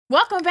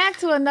Welcome back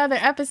to another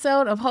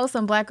episode of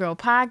Wholesome Black Girl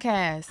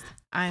Podcast.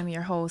 I'm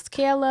your host,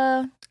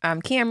 Kayla.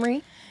 I'm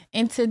Camry.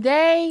 And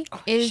today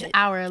is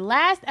our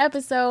last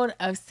episode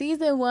of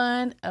season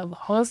 1 of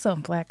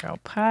Wholesome Black Girl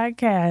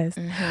Podcast.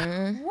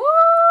 Mm-hmm.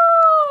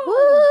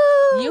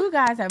 Woo! You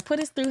guys have put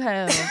us through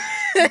hell.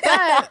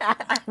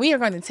 But we are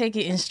going to take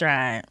it in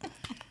stride.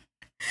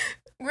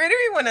 Where do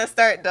we want to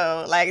start,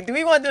 though? Like, do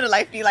we want to do the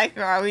life be life,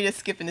 or are we just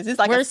skipping this? It's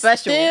like a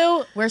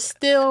special. We're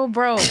still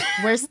broke.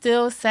 We're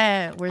still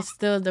sad. We're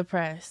still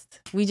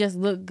depressed. We just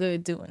look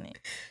good doing it.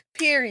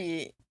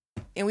 Period.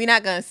 And we're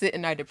not going to sit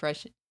in our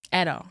depression.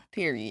 At all.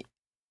 Period.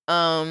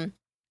 I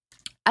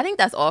think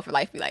that's all for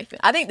life be life.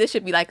 I think this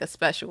should be like a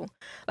special,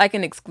 like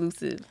an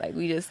exclusive. Like,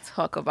 we just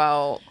talk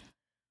about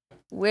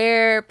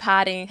where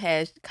potting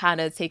has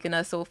kind of taken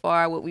us so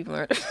far, what we've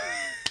learned.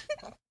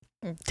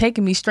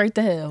 Taking me straight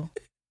to hell.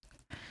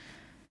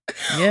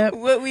 Yep.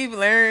 What we've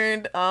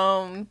learned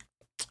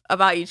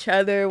about each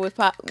other with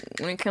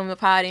when it comes to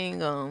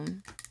potting. I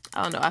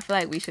don't know. I feel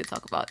like we should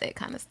talk about that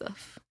kind of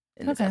stuff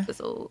in this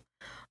episode.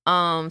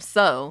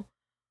 So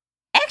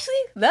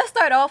actually, let's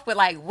start off with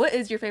like, what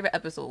is your favorite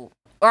episode,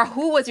 or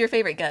who was your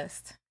favorite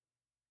guest?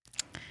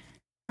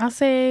 I'll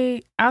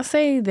say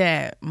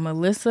that either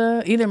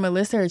Melissa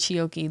or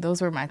Chioki. Those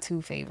were my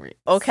two favorites.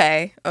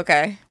 Okay.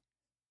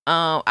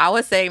 I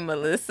would say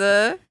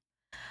Melissa.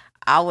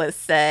 I would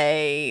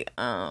say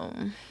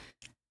I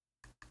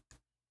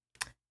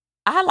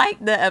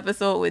like the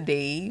episode with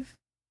Dave,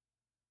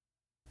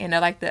 and I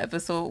like the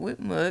episode with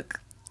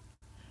Mook.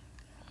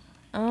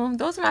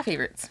 Those are my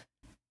favorites.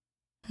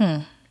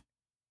 Muck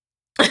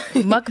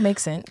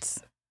makes sense.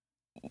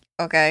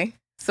 Okay,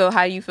 so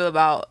how do you feel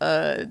about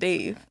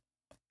Dave?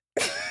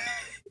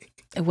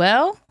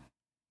 Well,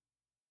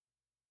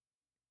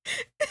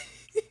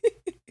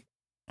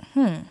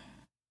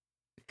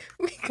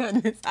 We cutting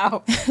this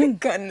out. Cause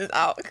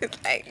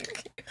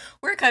like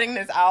we're cutting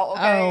this out.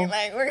 Okay,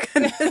 like we're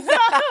cutting this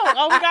out.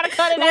 Oh, we gotta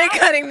cut it out. We're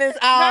cutting this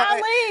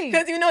out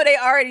because Golly. they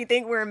already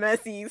think we're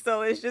messy.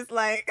 So it's just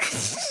like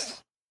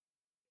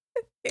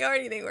they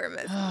already think we're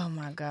messy. Oh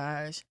my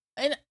gosh!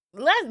 And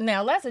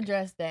let's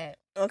address that.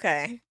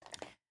 Okay.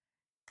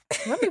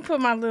 Let me put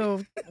my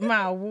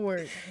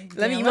award.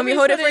 Let me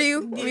hold it for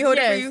you. Let me hold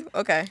it for you.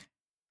 Okay.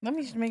 Let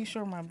me make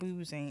sure my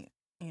boobs ain't,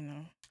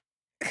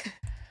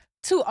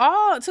 To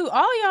all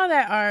y'all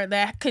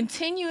that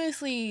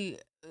continuously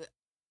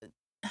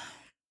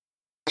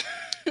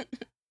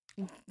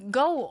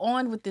go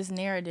on with this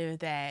narrative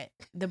that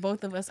the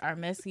both of us are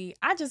messy.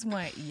 I just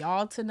want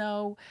y'all to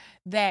know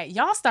that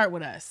y'all start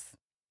with us.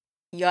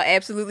 Y'all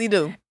absolutely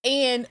do.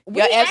 And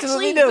we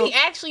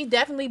actually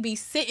definitely be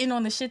sitting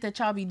on the shit that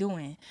y'all be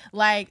doing.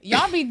 Like,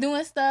 y'all be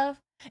doing stuff,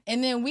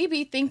 and then we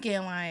be thinking,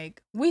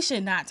 like, we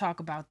should not talk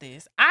about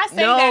this. I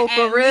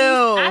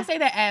say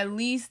that at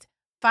least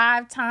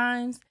 5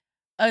 times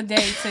a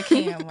day to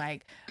Cam.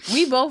 Like,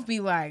 we both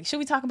be like, should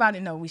we talk about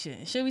it? No, we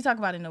shouldn't. Should we talk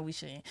about it? No, we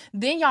shouldn't.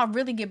 Then y'all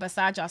really get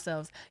beside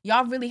yourselves.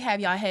 Y'all really have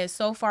y'all heads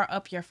so far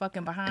up your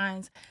fucking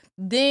behinds.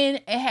 Then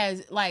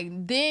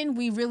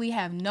we really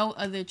have no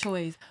other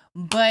choice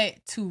but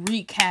to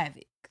wreak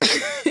havoc.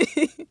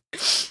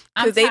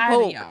 Because they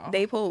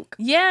poke.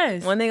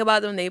 Yes. One thing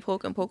about them, they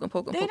poke and poke and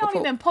poke and they poke. They don't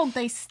even poke.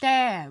 They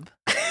stab.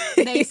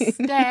 They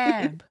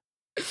stab.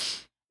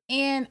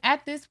 And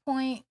at this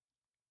point,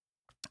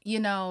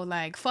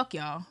 like, fuck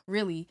y'all,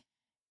 really.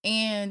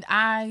 And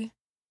I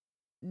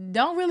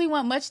don't really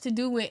want much to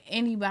do with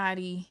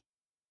anybody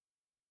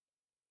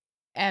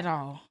at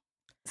all.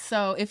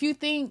 So if you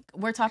think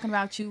we're talking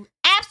about you,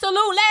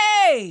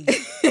 absolutely.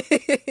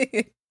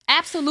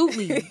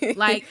 Absolutely.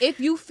 Like, if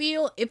you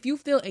feel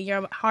in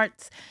your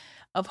heart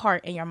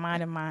and your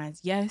mind of minds,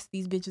 yes,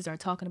 these bitches are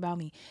talking about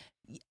me,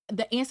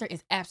 the answer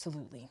is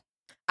absolutely.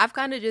 I've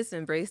kind of just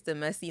embraced the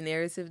messy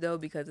narrative, though,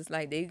 because it's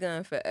like they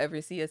gonna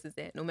forever see us as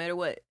that, no matter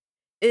what.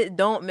 It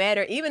don't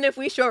matter. Even if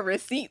we show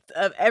receipts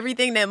of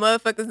everything that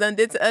motherfuckers done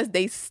did to us,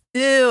 they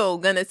still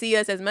gonna see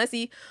us as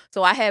messy.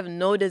 So I have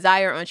no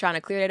desire on trying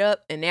to clear that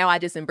up, and now I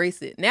just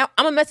embrace it. Now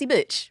I'm a messy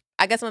bitch.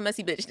 I guess I'm a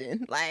messy bitch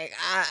then. Like,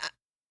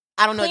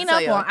 I don't know Clean what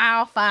to tell up on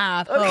aisle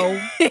 5,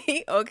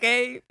 okay.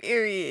 Okay,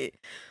 period.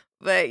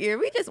 But yeah,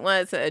 we just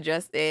wanted to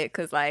address that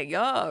because, like,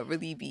 y'all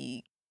really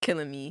be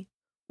killing me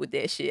with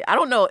that shit. I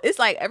don't know. It's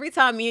like every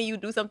time me and you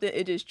do something,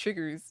 it just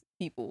triggers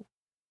people.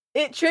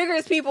 It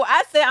triggers people.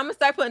 I said I'm gonna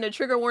start putting a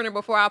trigger warning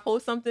before I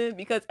post something,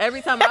 because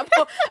every time I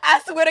post,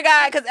 I swear to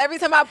God, because every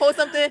time I post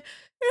something,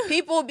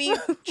 people be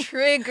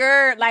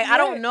triggered. Like, I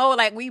don't know,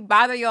 like, we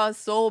bother y'all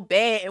so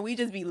bad, and we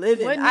just be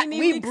living.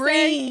 We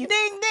breathe.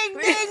 Ding, ding,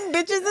 ding.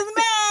 Bitches is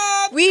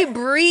mad. We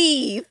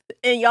breathe,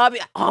 and y'all be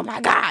like, oh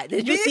my God,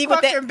 did you see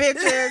what that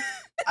bitches?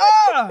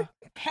 Oh,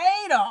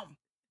 hate them.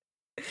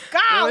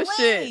 Golly. Oh,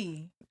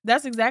 shit.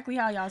 That's exactly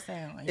how y'all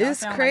sound.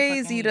 It's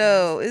crazy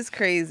though. It's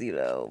crazy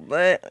though.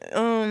 But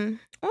on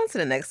to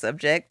the next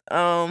subject.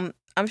 I'm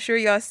sure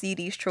y'all see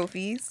these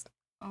trophies.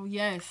 Oh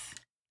yes.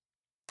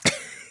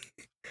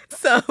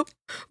 So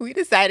we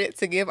decided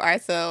to give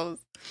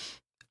ourselves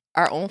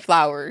our own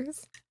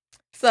flowers.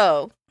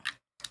 So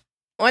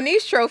on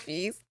these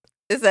trophies,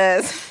 It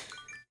says,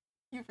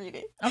 you read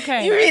it.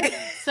 Okay. You read it.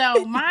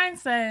 So mine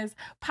says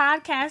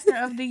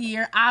podcaster of the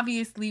year,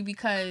 obviously,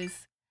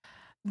 because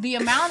the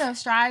amount of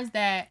strides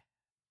that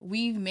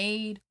we've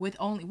made with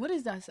only, what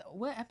is that?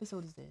 What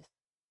episode is this?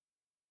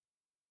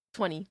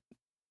 20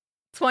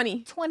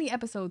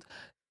 episodes.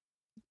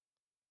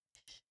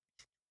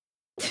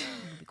 Be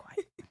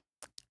quiet.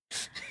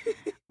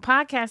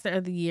 Podcaster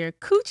of the year,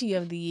 coochie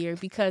of the year,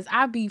 because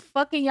I be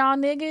fucking y'all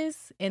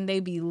niggas and they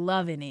be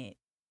loving it.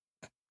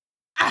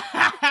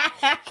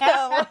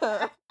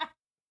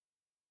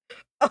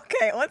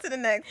 Okay, on to the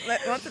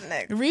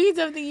next. Reads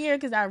of the year,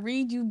 because I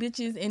read you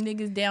bitches and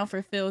niggas down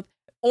for filth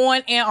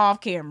on and off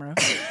camera.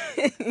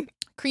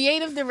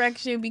 Creative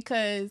direction,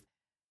 because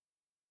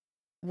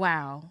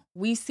wow,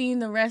 we seen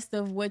the rest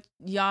of what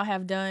y'all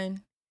have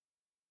done.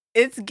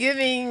 It's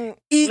giving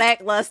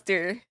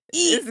lackluster.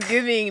 It's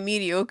giving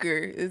mediocre.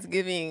 It's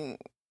giving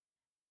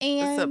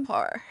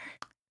subpar.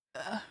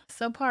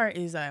 Subpar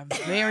is a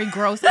very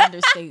gross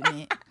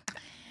understatement.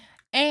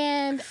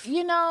 And,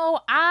 you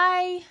know,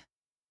 I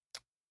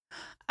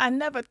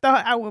never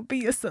thought I would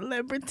be a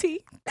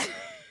celebrity.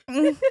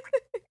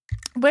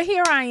 But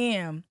here I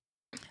am,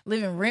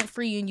 living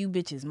rent-free in you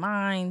bitches'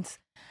 minds,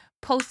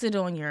 posted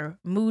on your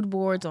mood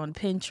boards on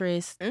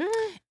Pinterest,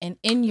 and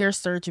in your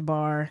search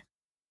bar,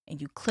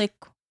 and you click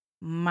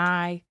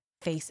my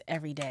face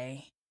every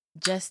day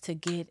just to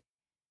get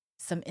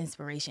some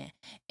inspiration.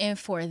 And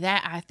for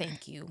that, I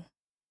thank you.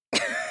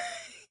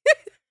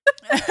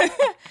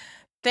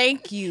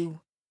 Thank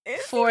you. It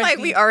seems like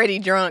we already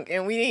drunk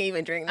and we didn't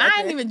even drink nothing.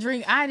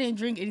 I didn't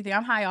drink anything.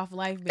 I'm high off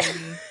life, baby.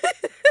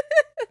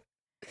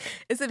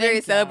 It's a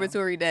very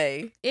celebratory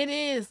day. It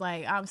is.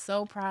 Like, I'm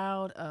so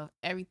proud of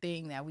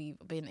everything that we've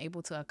been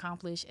able to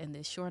accomplish in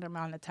this short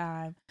amount of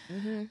time.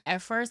 Mm-hmm.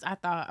 At first, I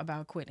thought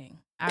about quitting.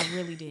 I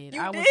really did.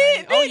 I was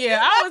like, oh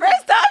yeah, I was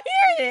first time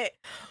hearing it.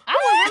 I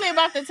was really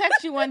about to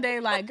text you one day,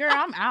 like, girl,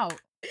 I'm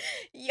out.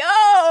 Yo,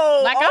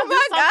 like, I'll do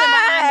something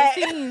behind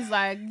the scenes,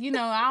 like, you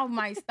know, I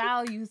might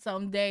style you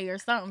someday or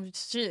something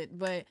shit.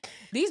 But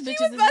these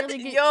bitches is really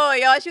getting...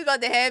 Y'all, she was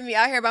about to have me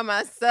out here by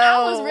myself.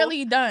 I was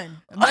really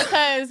done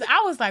because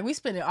I was like, we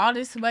spending all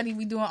this money,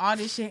 we doing all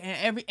this shit,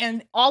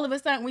 and all of a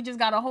sudden we just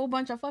got a whole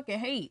bunch of fucking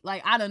hate,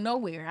 like, out of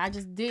nowhere. I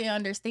just didn't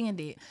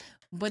understand it.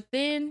 But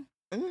then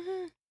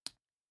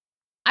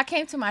I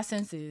came to my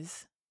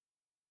senses.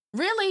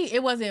 Really,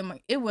 it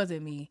wasn't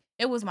me.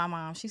 It was my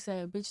mom. She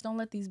said, bitch, don't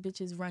let these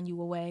bitches run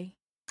you away.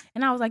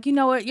 And I was like, you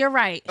know what? You're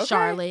right, okay.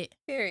 Charlotte.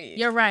 Period.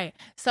 You're right.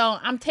 So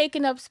I'm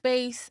taking up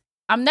space.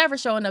 I'm never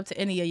showing up to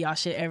any of y'all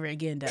shit ever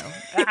again, though.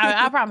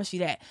 I promise you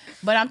that.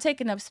 But I'm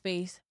taking up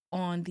space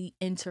on the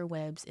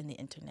interwebs and the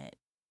internet.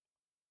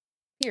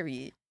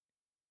 Period.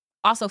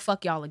 Also,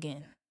 fuck y'all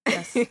again.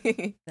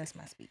 That's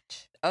my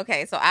speech.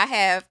 Okay, so I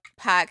have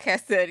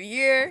podcaster of the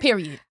year.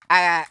 Period.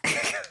 I got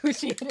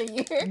coochie of the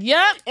year.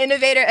 Yep.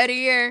 Innovator of the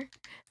year.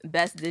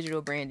 Best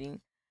digital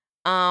branding.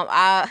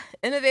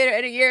 Innovator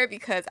of the year,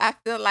 because I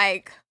feel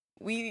like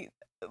I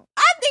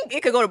think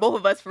it could go to both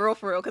of us for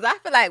real, because I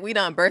feel like we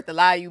done birthed a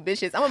lot of you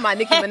bitches. I'm with my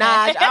Nicki Minaj.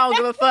 I don't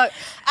give a fuck.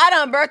 I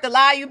done birthed a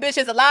lot of you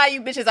bitches. A lot of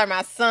you bitches are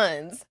my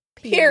sons.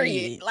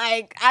 Period.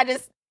 Like,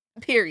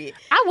 period.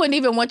 I wouldn't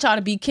even want y'all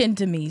to be kin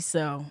to me,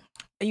 so.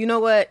 You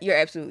know what? You're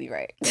absolutely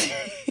right.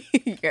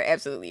 You're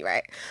absolutely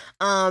right.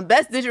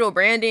 Best digital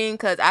branding,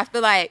 because I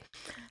feel like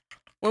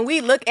when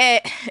we look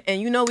at,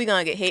 and you know we're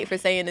going to get hate for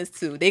saying this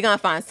too, they're going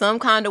to find some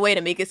kind of way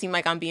to make it seem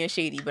like I'm being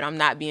shady, but I'm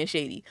not being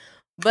shady.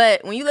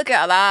 But when you look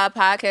at a lot of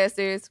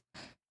podcasters,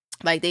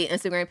 like they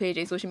Instagram page,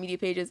 they social media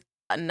pages,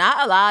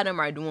 not a lot of them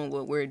are doing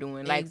what we're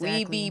doing. Like,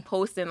 we be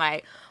posting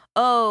like,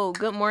 oh,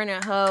 good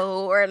morning,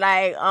 ho, or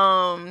like,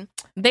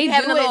 they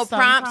having a little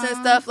prompts and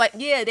stuff. Like,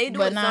 yeah, they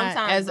do it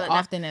sometimes, as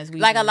often as we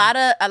like do. a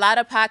lot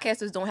of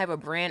podcasters don't have a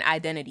brand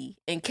identity.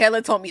 And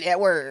Caila told me that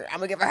word. I'm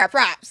gonna give her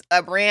props.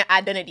 A brand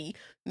identity,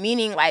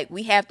 meaning like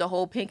we have the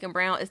whole pink and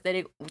brown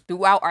aesthetic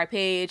throughout our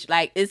page.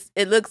 Like,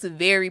 it looks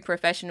very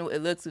professional. It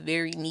looks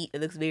very neat.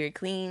 It looks very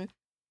clean.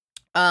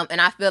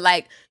 And I feel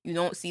like you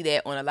don't see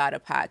that on a lot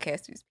of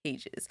podcasters'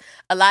 pages.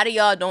 A lot of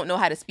y'all don't know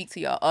how to speak to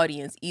y'all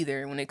audience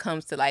either when it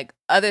comes to like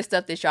other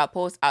stuff that y'all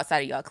post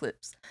outside of y'all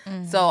clips.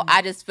 Mm-hmm. So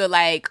I just feel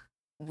like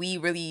we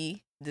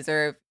really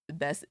deserve the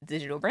best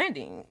digital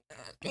branding.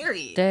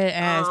 Period. Dead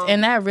ass.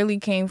 And that really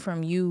came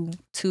from you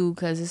too,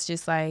 because it's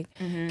just like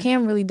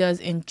Cam really does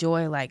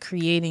enjoy like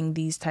creating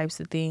these types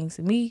of things.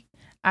 Me,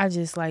 I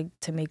just like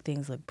to make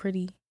things look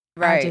pretty.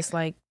 Right. I just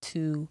like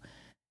to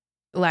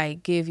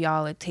like give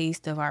y'all a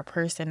taste of our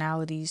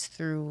personalities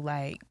through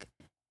like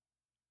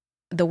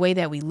the way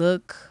that we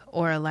look,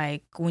 or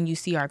like when you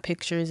see our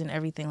pictures and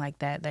everything like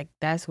that. Like,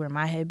 that's where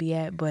my head be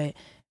at. But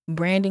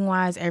branding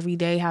wise, every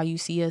day how you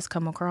see us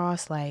come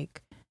across,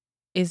 like,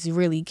 it's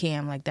really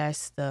Cam. Like,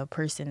 that's the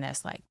person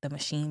that's like the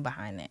machine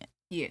behind that.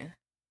 Yeah.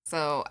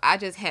 So I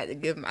just had to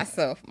give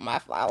myself my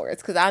flowers,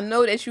 because I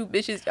know that you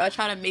bitches are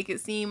trying to make it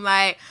seem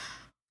like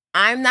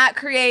I'm not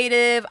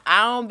creative.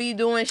 I don't be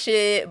doing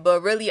shit.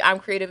 But really, I'm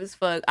creative as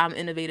fuck. I'm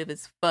innovative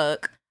as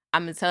fuck.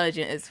 I'm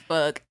intelligent as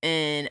fuck,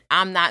 and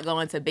I'm not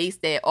going to base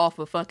that off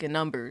of fucking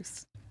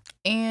numbers.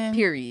 And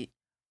period.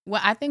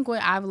 Well, I think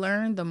what I've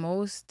learned the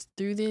most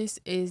through this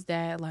is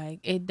that, like,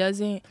 it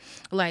doesn't,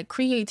 like,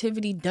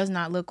 creativity does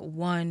not look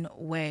one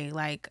way.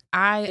 Like,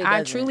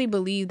 I truly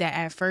believe that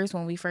at first,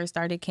 when we first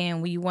started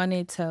Cam, we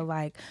wanted to,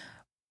 like,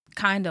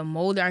 kind of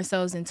mold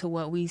ourselves into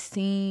what we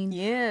seen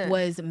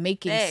was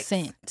making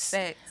sense.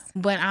 Facts.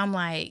 But I'm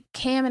like,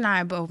 Cam and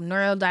I are both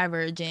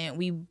neurodivergent.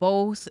 We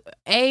both,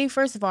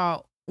 first of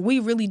all, we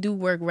really do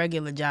work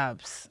regular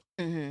jobs.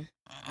 Mm-hmm.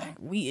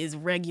 We is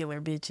regular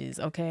bitches,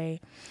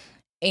 okay?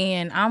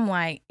 And I'm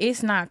like,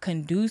 it's not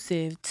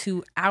conducive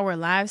to our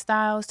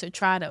lifestyles to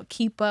try to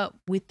keep up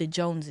with the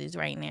Joneses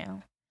right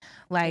now.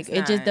 Like,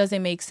 it just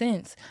doesn't make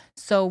sense.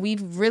 So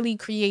we've really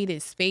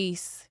created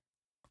space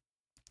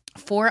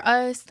for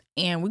us,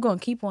 and we're going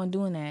to keep on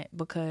doing that,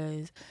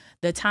 because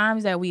the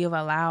times that we have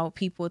allowed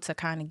people to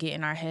kind of get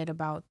in our head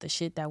about the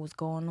shit that was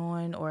going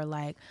on, or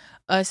like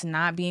us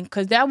not being,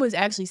 because that was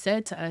actually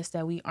said to us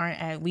that we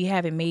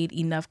haven't made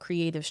enough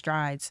creative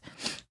strides.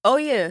 Oh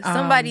yeah,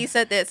 somebody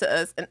said that to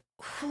us, and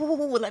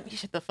let me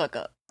shut the fuck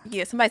up.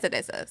 Yeah, somebody said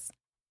that to us.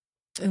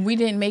 And we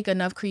didn't make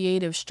enough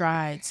creative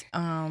strides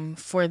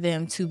for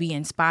them to be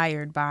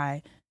inspired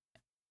by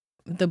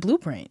the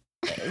blueprint.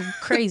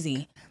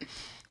 Crazy.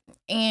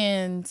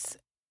 And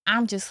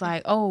I'm just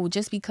like, oh,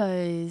 just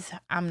because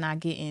I'm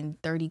not getting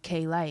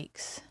 30K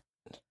likes,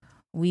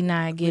 we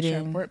not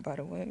getting. Report, by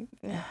the way.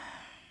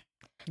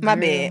 My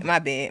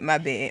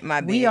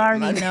bad. We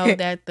already know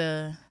that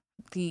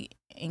the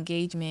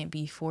engagement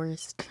be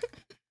forced,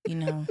 you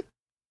know.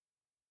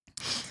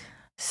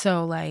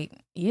 So, like,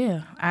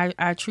 yeah,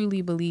 I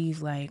truly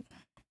believe, like,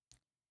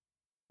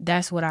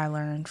 that's what I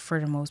learned for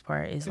the most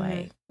part is,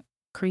 like,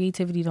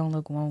 creativity don't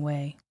look one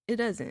way. It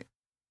doesn't.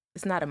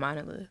 It's not a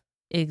monolith.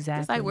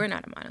 Exactly. It's like we're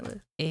not a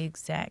monolith.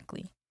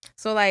 Exactly.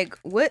 So, like,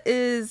 what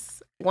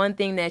is one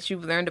thing that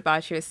you've learned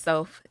about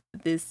yourself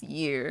this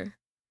year,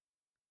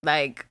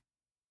 like,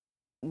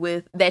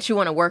 that you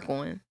want to work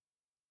on?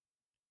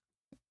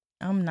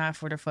 I'm not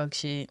for the fuck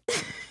shit,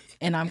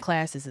 and I'm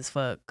classes as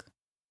fuck.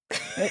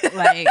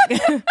 Like,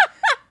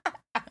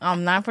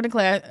 I'm not for the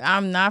class.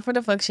 I'm not for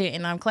the fuck shit,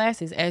 and I'm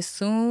classes. As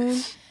soon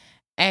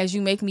as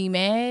you make me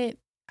mad,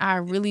 I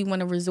really want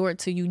to resort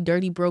to you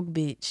dirty broke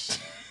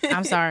bitch.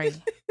 I'm sorry.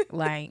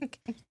 Like,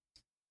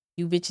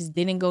 you bitches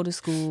didn't go to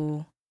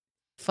school.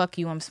 Fuck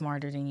you, I'm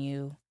smarter than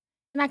you.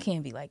 And I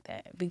can't be like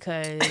that,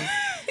 because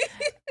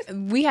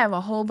we have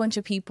a whole bunch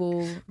of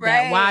people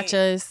that watch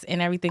us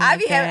and everything I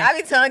be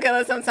telling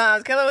Kaila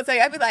sometimes. Kaila will tell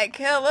you, I be like,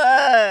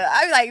 Kaila.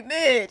 I be like,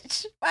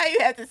 bitch, why you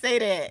have to say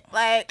that?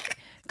 Like,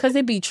 because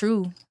it be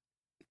true.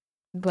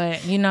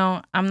 But, you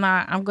know,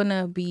 I'm going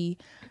to be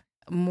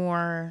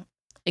more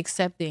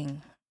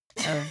accepting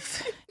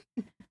of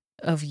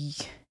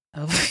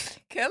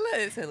Kaila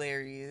is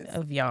hilarious.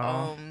 Of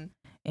y'all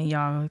and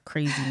y'all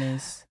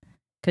craziness.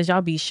 Because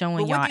y'all be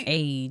showing y'all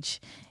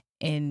age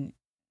and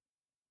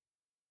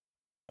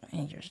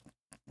your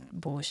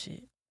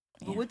bullshit.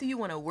 But what do you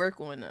want to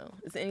work on, though?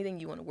 Is there anything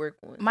you want to work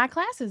on? My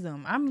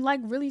classism. I'm, like,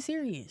 really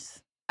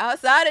serious.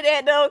 Outside of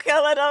that, though,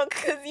 Kaila, though,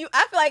 because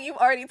I feel like you've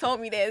already told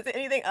me that. Is there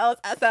anything else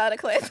outside of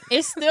class?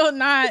 It's still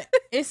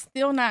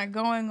not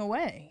going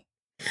away.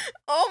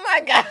 Oh,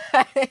 my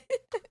God.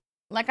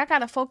 Like, I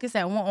gotta focus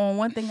on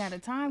one thing at a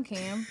time,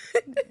 Cam.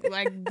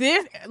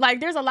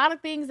 There's a lot of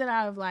things that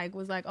I've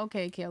was like,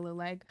 okay, Kaila,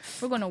 like,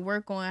 we're gonna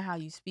work on how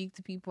you speak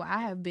to people.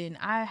 I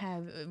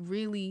have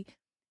really,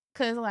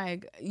 cause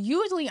like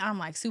usually I'm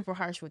like super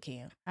harsh with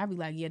Cam. I'd be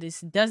like, yeah,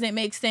 this doesn't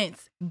make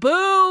sense.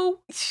 Boo,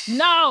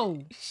 no.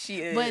 She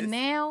is. But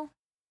now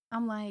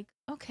I'm like,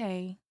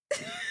 okay,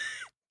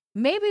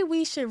 maybe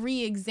we should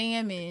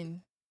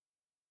re-examine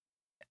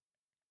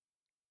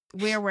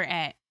where we're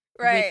at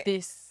with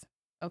this.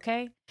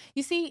 Okay,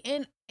 you see,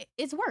 and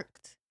it's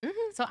worked.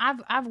 Mm-hmm. So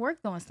I've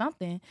worked on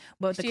something,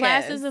 but the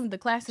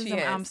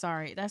classism. I'm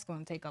sorry, that's going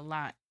to take a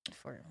lot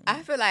for me.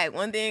 I feel like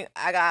one thing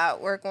I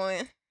got work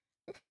on.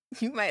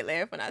 You might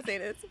laugh when I say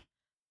this.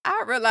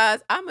 I realize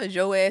I'm a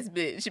Joe ass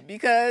bitch,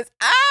 because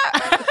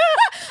I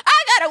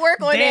gotta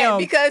work on that,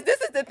 because this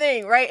is the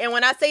thing, right? And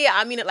when I say it,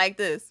 I mean it like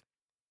this.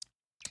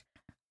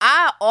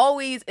 I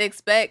always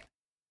expect,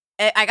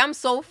 like, I'm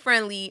so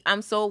friendly,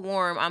 I'm so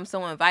warm, I'm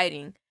so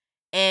inviting.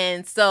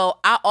 And so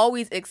I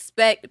always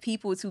expect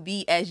people to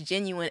be as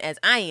genuine as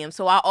I am.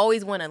 So I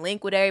always want to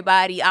link with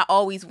everybody. I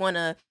always want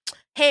to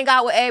hang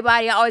out with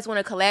everybody. I always want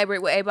to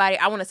collaborate with everybody.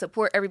 I want to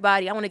support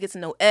everybody. I want to get to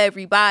know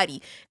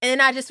everybody. And then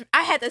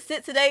I had to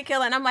sit today,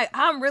 Kaila, and I'm like,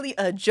 I'm really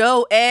a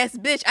Joe ass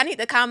bitch. I need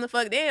to calm the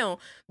fuck down,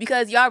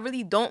 because y'all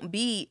really don't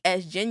be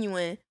as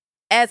genuine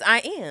as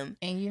I am.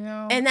 And you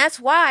know, and that's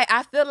why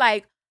I feel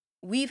like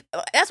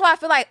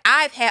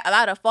I've had a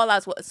lot of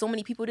fallouts with so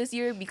many people this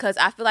year, because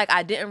I feel like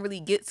I didn't really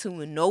get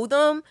to know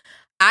them.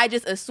 I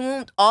just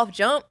assumed off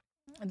jump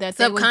that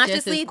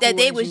subconsciously that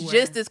they was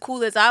just as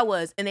cool as I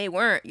was, and they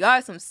weren't. Y'all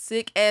are some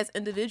sick ass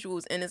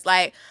individuals, and it's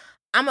like,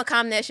 I'm gonna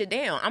calm that shit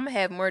down. I'm gonna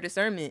have more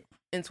discernment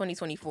in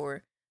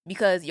 2024,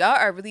 because y'all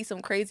are really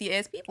some crazy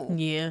ass people.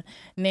 Yeah.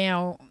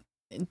 Now,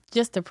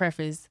 just to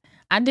preface,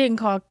 I didn't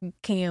call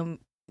Cam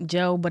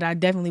Joe, but I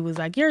definitely was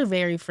like, you're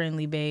very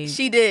friendly, babe.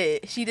 She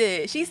did.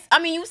 I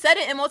mean, you said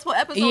it in multiple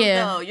episodes,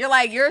 though. You're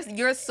like,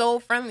 you're so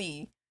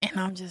friendly. And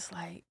I'm just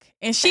like,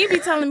 and she be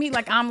telling me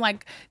like, I'm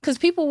like, because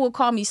people will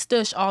call me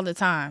Stush all the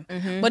time.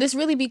 Mm-hmm. But it's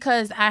really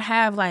because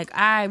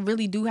I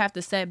really do have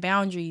to set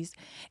boundaries,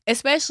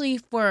 especially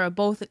for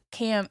both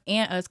Cam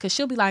and us. Because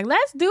she'll be like,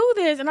 let's do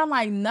this. And I'm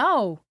like,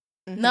 no.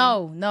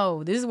 Mm-hmm.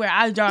 No, this is where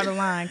I draw the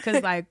line.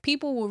 Because like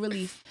people will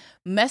really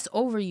mess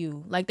over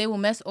you. Like they will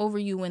mess over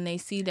you when they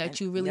see that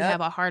you really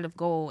have a heart of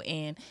gold.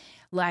 And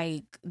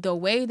like the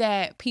way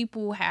that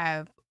people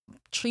have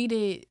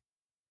treated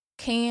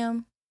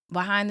Cam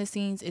behind the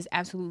scenes is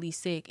absolutely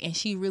sick. And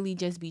she really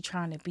just be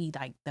trying to be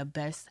like the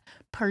best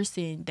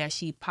person that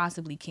she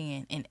possibly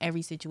can in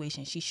every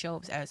situation. She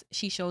shows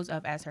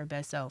up as her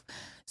best self.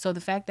 So the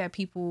fact that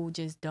people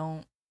just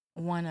don't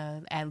want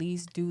to at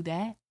least do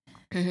that.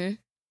 Mm-hmm.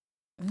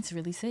 It's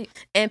really sick.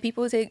 And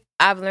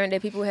I've learned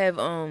that people have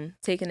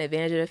taken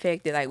advantage of the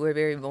fact that like we're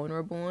very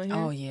vulnerable in here.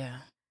 Oh yeah.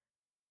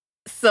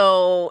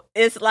 So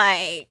it's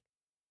like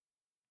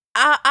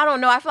I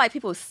don't know. I feel like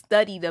people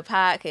study the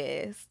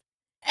podcast.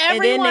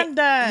 Everyone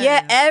does.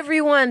 Yeah,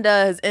 everyone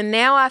does. And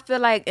now I feel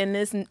like in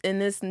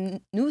this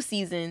new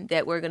season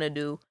that we're gonna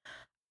do,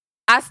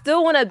 I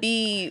still want to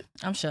be.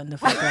 I'm shutting the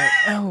fuck up.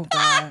 Oh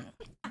God.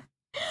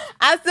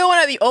 I still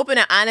want to be open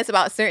and honest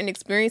about certain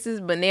experiences,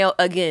 but now,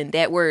 again,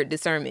 that word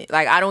discernment.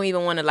 Like, I don't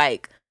even want to,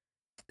 like,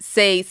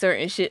 say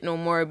certain shit no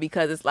more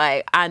because it's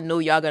like, I know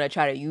y'all gonna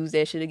try to use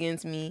that shit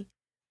against me.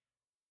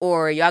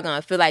 Or y'all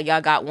gonna feel like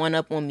y'all got one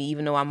up on me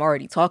even though I'm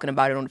already talking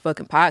about it on the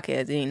fucking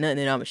podcast. It ain't nothing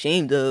that I'm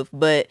ashamed of.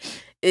 But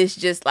it's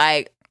just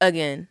like,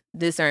 again,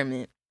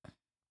 discernment.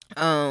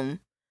 But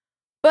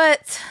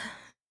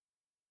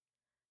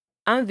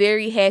I'm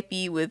very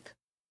happy with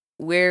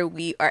where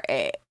we are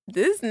at.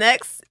 This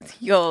next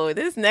era,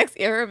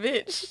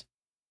 bitch.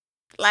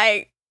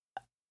 Like,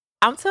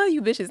 I'm telling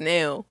you bitches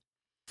now,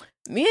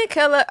 me and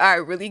Caila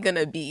are really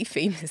gonna be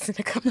famous in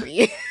a couple of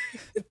years.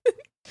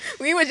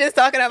 We were just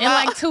talking about... In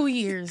like 2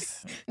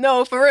 years.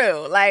 No, for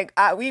real. Like,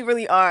 we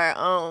really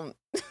are.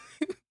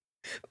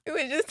 We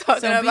were just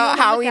talking about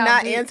how we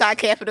not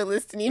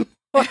anti-capitalist anymore.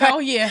 Oh,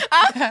 yeah.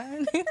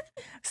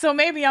 So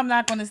maybe I'm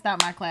not gonna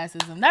stop my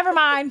classism. Never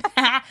mind.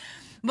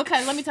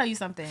 Because let me tell you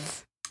something.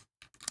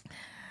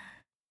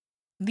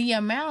 The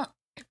amount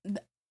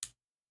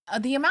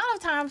of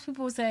times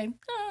people say,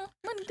 oh,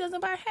 money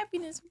doesn't buy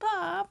happiness,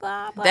 blah,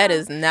 blah, blah. That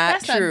is not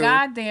That's true. A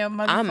goddamn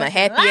motherfucker. I'm a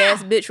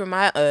happy-ass bitch with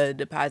my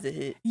deposit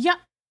hit. Yeah,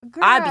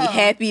 girl. I be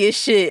happy as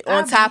shit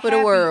on top of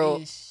the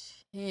world.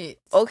 Shit.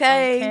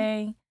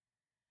 Okay?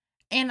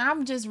 And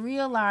I'm just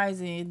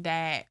realizing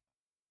that,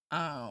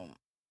 the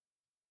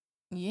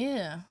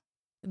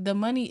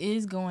money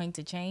is going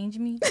to change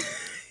me.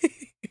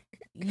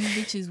 You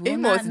bitches will not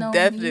know me. It most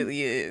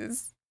definitely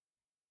is.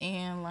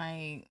 And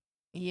like,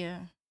 yeah,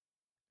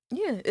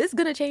 it's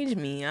gonna change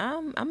me.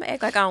 I'm gonna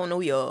act like I don't know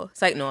y'all.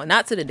 It's like, no,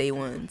 not to the day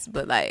ones,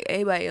 but like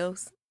everybody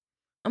else,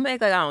 I'm gonna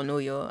act like I don't know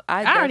y'all.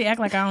 I already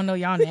act like I don't know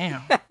y'all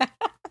now.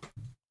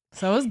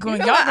 So it's going.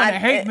 Y'all gonna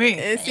hate me.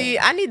 And see,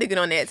 I need to get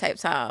on that type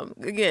time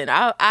again.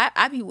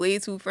 I be way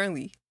too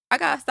friendly. I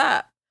gotta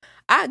stop.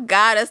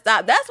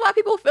 That's why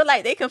people feel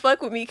like they can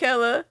fuck with me,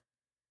 Caila.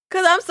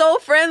 Cause I'm so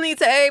friendly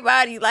to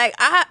everybody. Like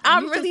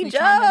I'm really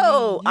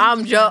Joe. I'm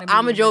a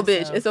Joe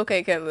bitch. It's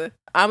okay, Caila.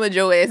 I'm a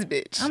Joe ass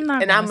bitch. I'm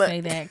not gonna say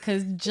that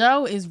because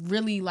Joe is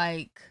really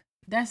like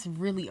that's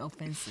really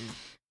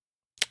offensive.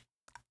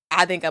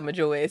 I think I'm a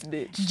Joe ass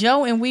bitch.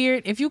 Joe and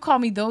weird. If you call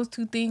me those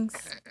two things,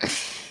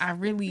 I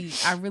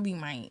really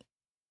might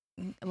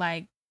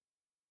like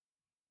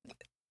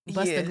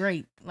bust a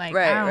grape. Like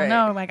I don't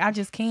know. Like I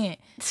just can't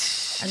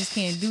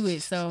do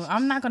it. So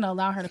I'm not gonna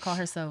allow her to call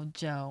herself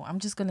Joe. I'm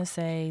just gonna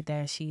say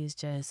that she is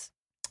just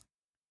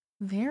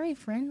very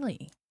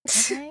friendly.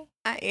 Okay.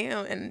 I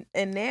am,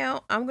 and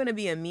now I'm gonna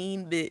be a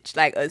mean bitch,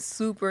 like a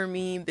super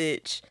mean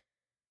bitch.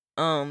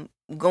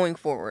 Going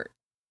forward,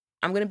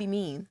 I'm gonna be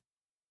mean,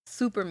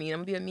 super mean. I'm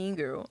gonna be a mean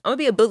girl. I'm gonna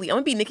be a bully. I'm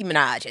gonna be Nicki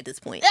Minaj at this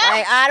point.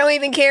 Like I don't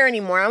even care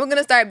anymore. I'm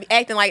gonna start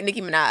acting like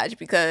Nicki Minaj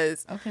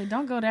because. Okay,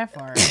 don't go that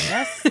far.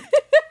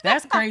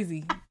 That's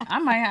crazy. I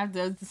might have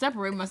to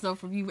separate myself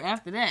from you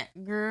after that,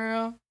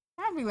 girl.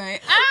 I'll be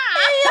like,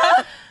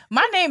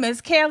 my name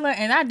is Caila,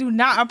 and I do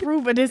not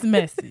approve of this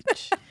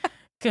message.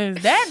 Cause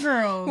that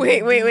girl.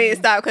 Wait,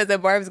 stop! Cause the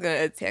Barb's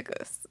gonna attack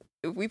us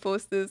if we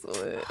post this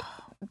on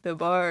the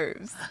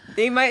Barbs.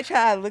 They might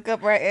try to look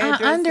up our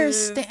addresses. I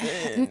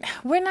understand.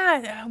 We're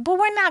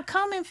not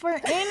coming for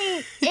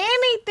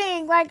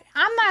anything. Like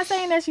I'm not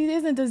saying that she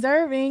isn't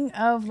deserving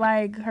of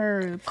like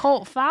her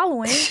cult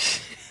following.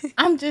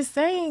 I'm just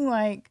saying,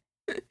 like,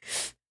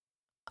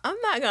 I'm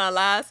not gonna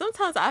lie.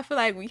 Sometimes I feel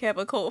like we have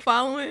a cult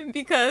following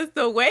because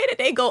the way that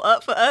they go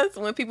up for us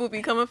when people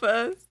be coming for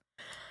us,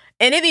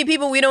 and it be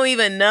people we don't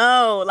even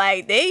know.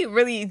 Like they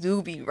really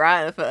do be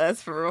riding for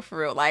us for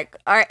real. Like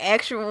our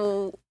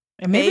actual.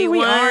 And maybe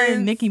we are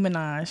Nicki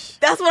Minaj.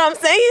 That's what I'm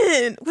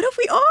saying. What if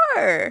we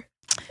are?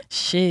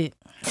 Shit.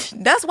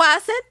 That's why I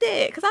said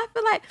that, because I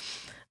feel like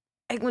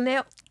when they.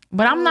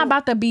 But I'm not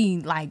about to be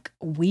like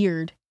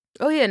weird.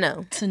 Oh yeah,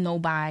 no. To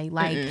nobody,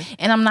 like,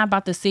 and I'm not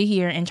about to sit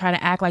here and try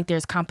to act like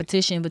there's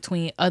competition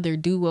between other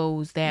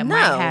duos that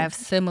might have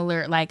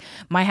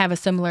a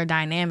similar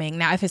dynamic.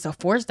 Now, if it's a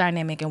forced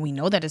dynamic, and we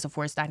know that it's a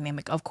forced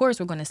dynamic, of course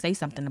we're going to say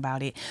something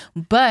about it.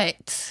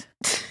 But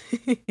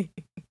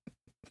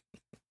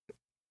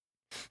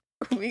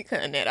we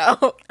cutting that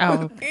out.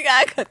 Oh, we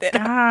gotta cut that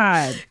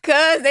out.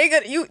 Cause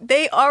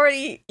they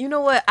already. You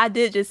know what? I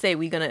did just say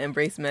we gonna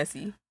embrace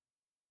messy.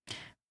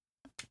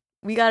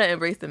 We gotta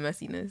embrace the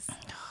messiness.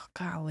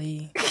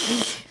 Golly.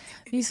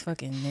 These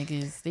fucking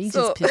niggas, they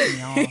just piss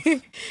me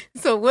off.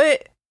 So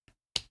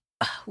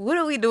what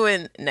are we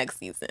doing next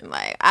season?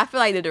 Like, I feel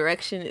like the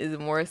direction is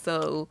more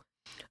so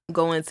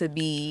going to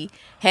be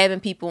having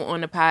people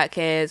on the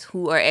podcast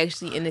who are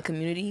actually in the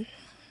community.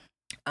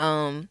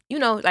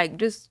 Like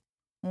just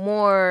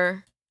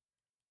more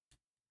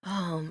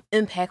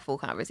impactful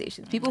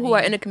conversations. People who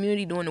are in the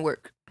community doing the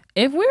work.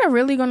 If we're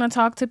really going to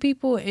talk to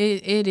people,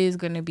 it is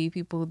going to be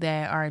people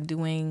that are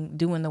doing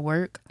the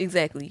work.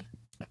 Exactly.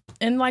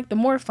 And like the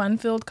more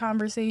fun-filled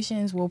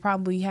conversations, we'll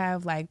probably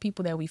have like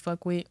people that we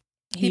fuck with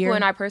here. People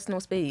in our personal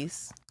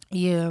space.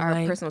 Yeah.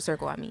 Our personal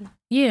circle, I mean.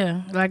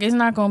 Yeah. Like it's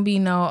not going to be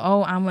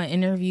I'm going to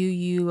interview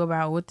you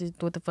about what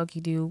the fuck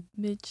you do.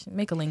 Bitch,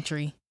 make a link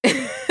tree.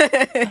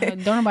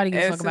 Don't nobody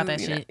give a fuck about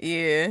that shit.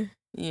 Yeah.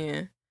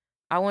 Yeah.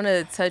 I want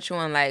to touch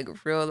on like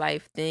real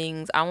life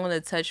things. I want to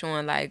touch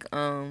on like,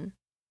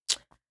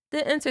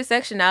 the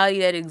intersectionality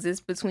that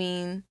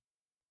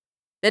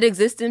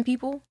exists in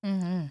people.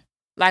 Mm-hmm.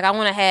 Like I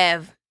want to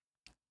have,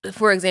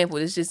 for example,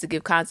 this is just to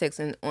give context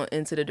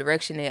into the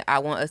direction that I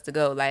want us to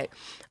go. Like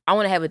I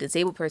want to have a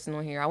disabled person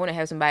on here. I want to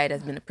have somebody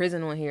that's been to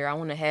prison on here. I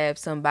want to have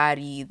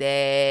somebody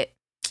that,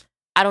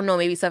 I don't know,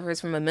 maybe suffers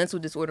from a mental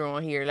disorder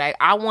on here. Like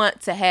I want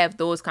to have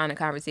those kind of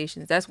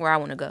conversations. That's where I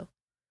want to go.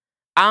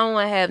 I don't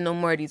want to have no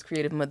more of these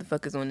creative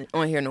motherfuckers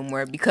on here no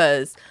more,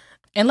 because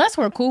unless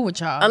we're cool with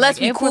y'all. Unless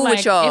we're cool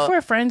with y'all. If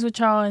we're friends with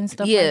y'all and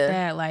stuff like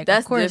that, like,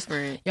 that's of course,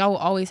 different. Y'all will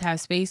always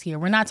have space here.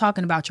 We're not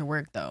talking about your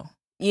work, though.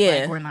 Yeah.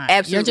 Like, we're not.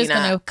 Absolutely You're just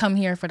not. going to come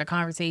here for the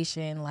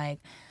conversation. Like,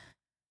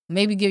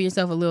 maybe give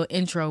yourself a little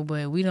intro,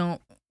 but we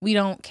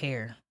don't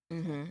care.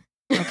 Mm-hmm.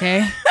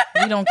 Okay?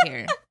 We don't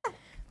care.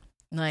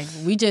 Like,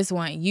 we just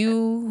want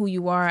you, who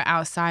you are,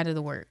 outside of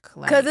the work.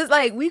 Because it's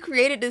like, we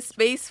created this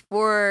space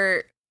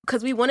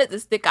because we wanted to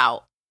stick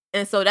out.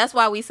 And so that's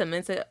why we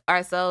cemented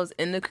ourselves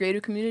in the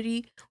creative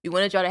community. We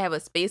wanted y'all to have a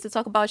space to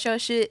talk about your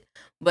shit.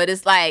 But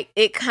it's like,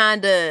 it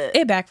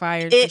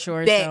backfired for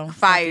sure. It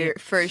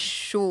backfired for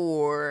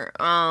sure.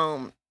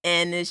 And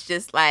it's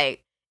just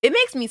like, it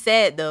makes me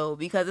sad though,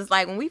 because it's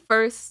like when we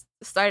first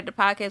started the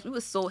podcast, we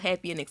were so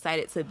happy and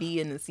excited to be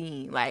in the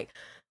scene. Like,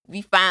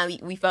 we felt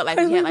like we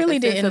had like really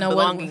a sense of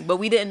belonging, but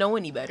we didn't know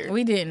any better.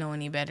 We didn't know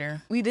any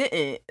better. We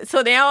didn't.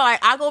 So now, like,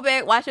 I go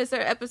back watching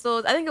certain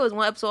episodes. I think it was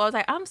one episode. I was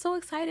like, I'm so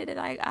excited that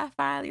like I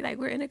finally like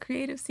we're in a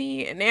creative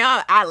scene, and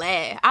now I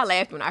laugh. I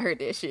laughed when I heard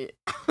that shit.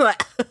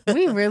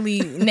 We really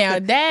now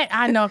that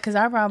I know, because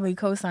I probably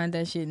co-signed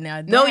that shit.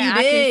 Now, no, you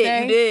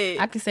did.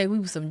 I can say we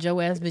were some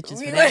Joe ass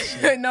bitches for that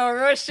shit. No,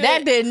 real shit.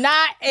 That did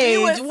not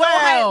age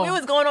well. We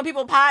was going on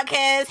people's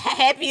podcasts,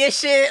 happy as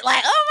shit.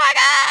 Like, oh my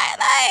god,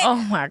 like,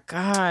 oh my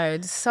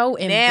god, so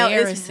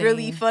embarrassing. Now it's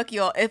really fuck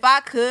y'all. If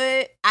I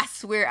could, I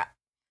swear,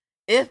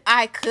 if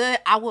I could,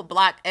 I would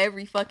block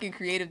every fucking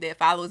creative that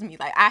follows me.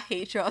 Like, I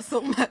hate y'all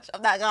so much.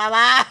 I'm not gonna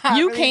lie.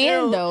 You really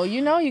can do. Though.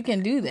 You know you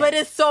can do that. But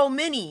it's so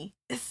many.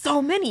 It's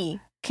so many.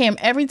 Cam,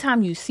 every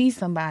time you see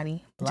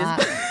somebody,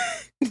 block,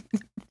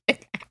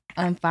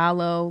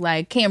 unfollow.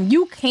 Like, Cam,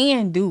 you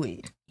can do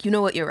it. You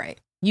know what? You're right.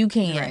 You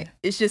can. You're right.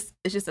 It's just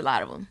a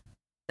lot of them.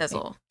 That's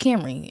all.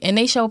 Camry. And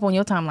they show up on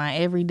your timeline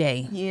every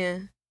day. Yeah.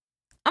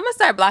 I'm gonna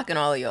start blocking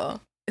all of y'all.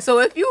 So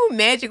if you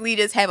magically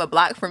just have a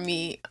block from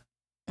me,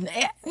 you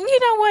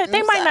know what?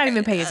 They might not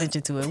even pay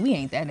attention to it. We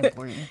ain't that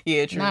important.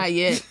 Yeah, true. Not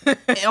yet.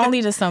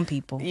 Only to some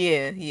people.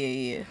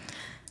 Yeah.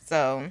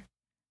 So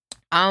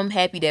I'm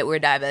happy that we're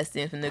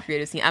divesting from the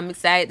creative scene. I'm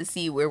excited to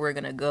see where we're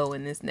gonna go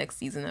in this next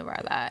season of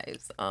our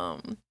lives.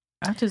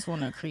 I just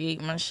want to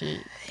create my shit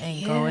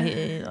and go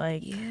ahead.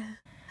 Like,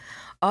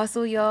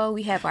 Also, y'all,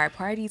 we have our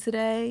party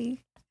today.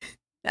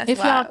 That's if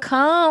y'all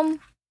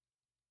come.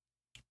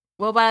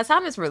 Well, by the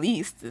time it's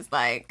released, it's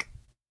like...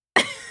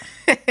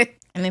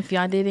 And if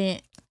y'all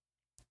didn't...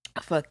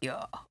 Fuck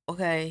y'all.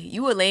 Okay?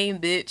 You a lame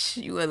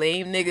bitch. You a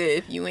lame nigga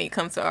if you ain't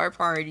come to our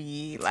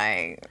party.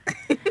 Like...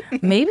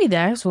 Maybe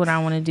that's what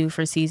I want to do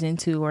for season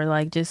 2, or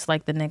like just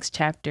like the next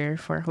chapter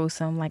for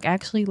Wholesome. Like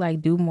actually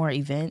like do more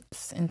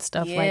events and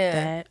stuff like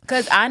that.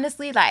 Because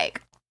honestly,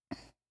 like,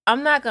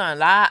 I'm not gonna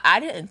lie,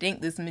 I didn't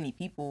think this many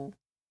people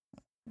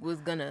was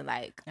gonna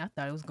like. I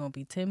thought it was gonna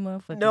be 10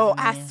 motherfuckers. No,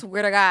 I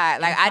swear to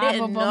God, like, I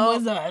didn't know.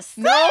 Was us.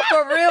 No,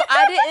 for real,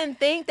 I didn't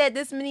think that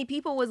this many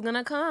people was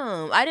gonna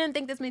come. I didn't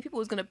think this many people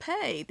was gonna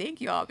pay. Thank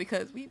y'all,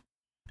 because we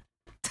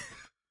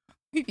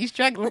be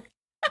struggling.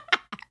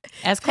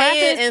 As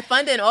classes and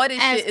funding all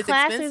this shit is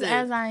expensive. As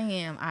as I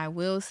am, I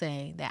will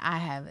say that I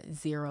have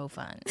zero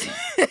funds.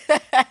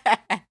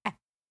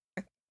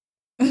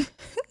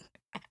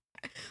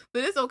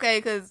 But it's okay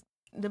because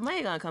the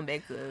money gonna come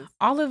back to us.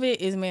 All of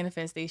it is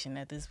manifestation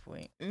at this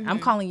point. Mm-hmm. I'm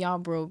calling y'all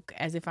broke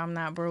as if I'm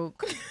not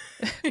broke.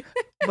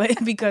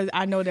 But because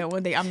I know that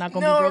one day I'm not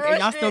gonna be broke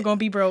and y'all still gonna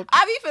be broke.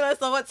 I be feeling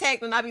so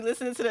attacked when I be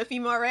listening to the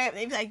female rap.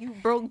 They be like, "You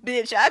broke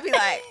bitch." I be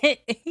like,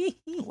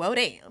 "Well,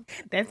 damn,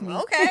 that's me."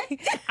 Okay,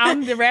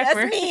 I'm the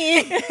rapper. That's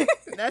me.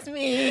 That's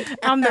me.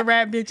 I'm the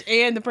rap bitch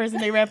and the person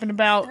they rapping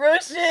about. Real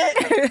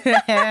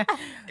shit.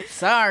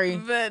 Sorry,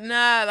 but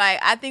nah. Like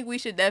I think we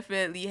should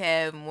definitely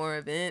have more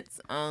events,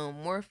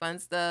 more fun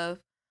stuff.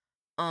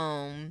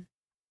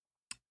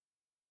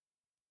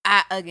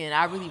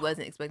 I really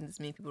wasn't expecting this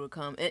many people to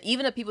come. And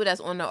even the people that's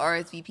on the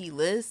RSVP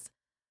list,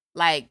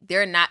 like,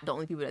 they're not the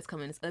only people that's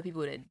coming. It's other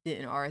people that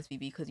didn't RSVP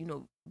because,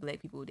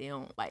 black people, they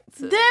don't like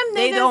to.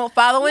 They don't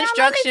follow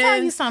instructions. Let me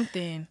tell you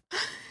something.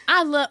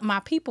 I love my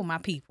people.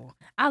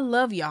 I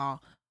love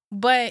y'all.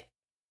 But,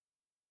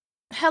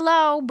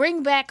 hello,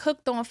 bring back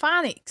Hooked on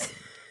Phonics.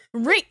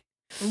 Read.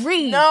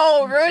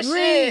 No, real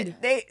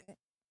shit.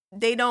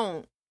 They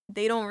don't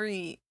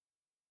read.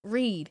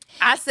 Read.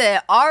 I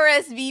said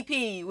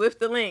RSVP with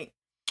the link.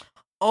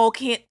 Oh,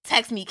 can't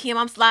text me. Kim,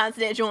 I'm sliding to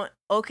that joint.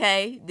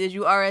 Okay, did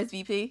you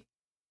RSVP?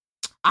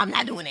 I'm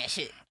not doing that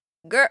shit.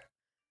 Girl.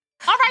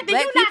 All right, then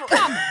you not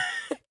coming.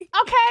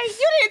 Okay,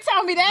 you didn't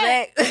tell me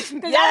that. Because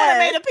y'all would have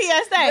made a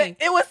PSA.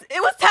 It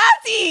was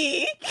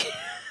Tati.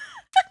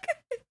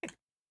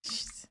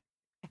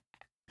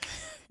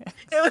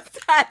 It was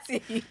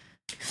Tati.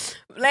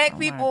 Black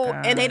people,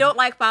 and they don't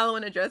like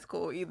following the dress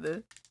code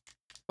either.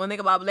 One thing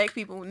about black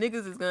people,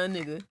 niggas is gonna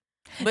nigga.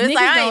 But it's niggas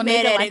like, I ain't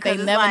mad at it because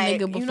it's never like,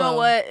 nigga before. You know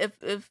what?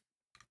 If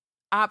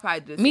I'll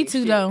probably just me too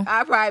shit. though.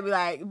 I'll probably be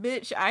like,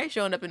 bitch, I ain't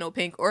showing up in no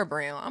pink or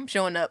brown. I'm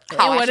showing up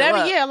how whatever, I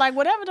show up. Yeah, like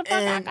whatever the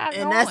fuck I got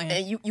going.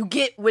 And you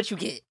get what you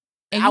get.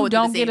 And you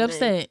don't get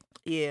upset.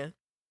 Yeah.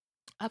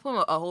 I put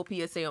a whole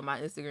PSA on my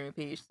Instagram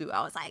page too.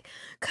 I was like,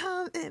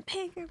 come in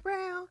pink and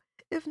brown.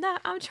 If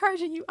not, I'm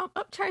charging you. I'm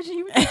upcharging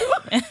you too.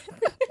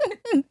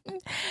 $50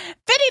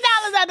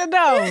 at the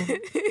door.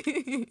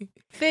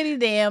 $50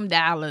 damn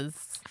dollars.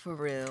 For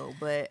real.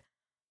 But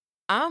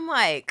I'm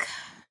like,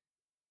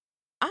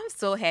 I'm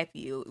so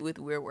happy with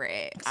where we're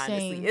at,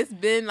 honestly. Same. It's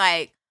been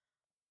like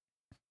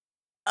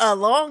a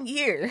long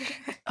year.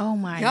 Oh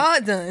my.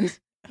 Y'all done.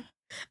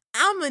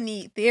 I'm going to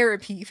need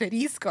therapy for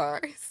these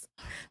scars.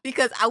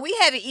 Because we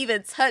haven't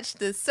even touched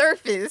the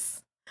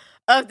surface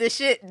of the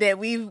shit that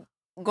we've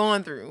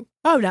gone through.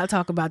 I'm not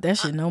talking about that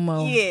shit no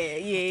more.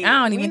 Yeah.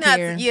 I don't even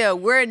care. Yeah,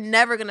 we're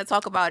never going to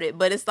talk about it.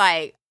 But it's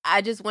like,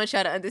 I just want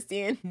y'all to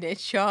understand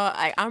that y'all,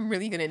 I'm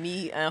really going to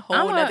need a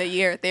whole nother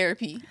year of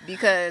therapy.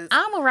 Because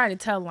I'm going to write a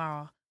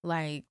tell-all.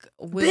 Like,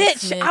 Will bitch,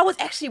 Smith I was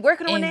actually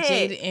working on that.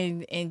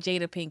 And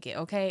Jada Pinkett,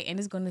 okay? And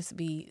it's going to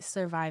be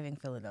Surviving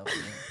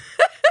Philadelphia.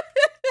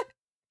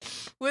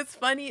 What's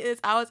funny is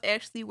I was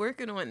actually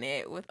working on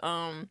that with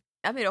I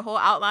made a whole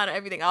outline of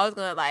everything. I was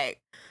gonna like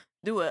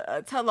do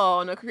a tell-all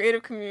on the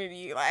creative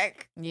community,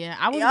 like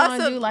I was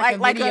gonna do like a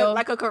video,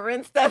 like a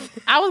Corinne stuff.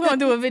 I was gonna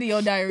do a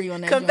video diary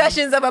on that.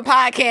 Confessions of a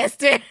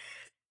podcaster.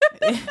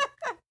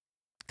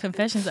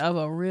 Confessions of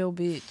a real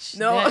bitch.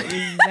 No,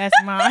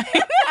 that's mine.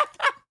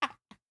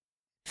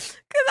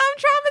 Cause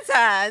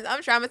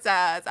I'm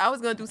traumatized. I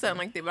was gonna do something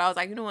like that, but I was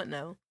like, you know what?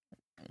 No,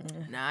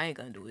 nah, I ain't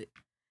gonna do it.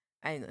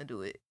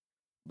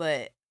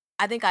 But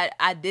I think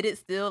I did it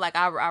still. Like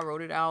I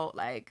wrote it out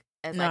like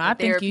as like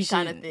a therapy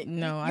kind of thing.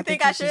 No, you I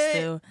think I should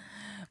still.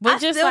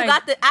 But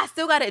I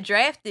still got it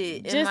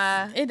drafted in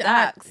my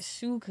docs.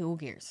 Who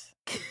cares?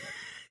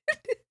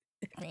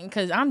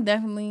 Because I'm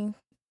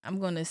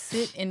gonna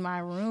sit in my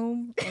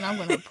room and I'm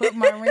gonna put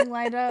my ring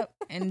light up,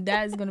 and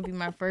that's gonna be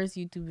my first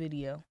YouTube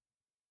video.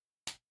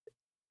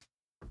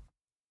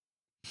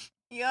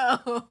 Yo.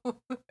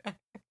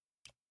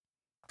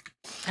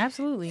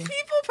 Absolutely.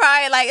 People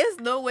probably like, it's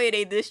no way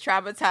they this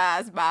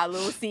traumatized by a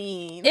little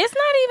scene. It's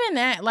not even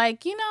that.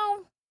 Like,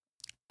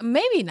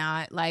 maybe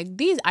not. Like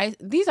these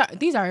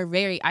are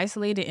very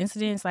isolated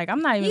incidents. Like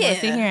I'm not even gonna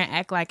sit here and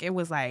act like it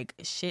was like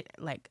shit,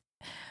 like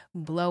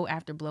blow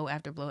after blow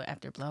after blow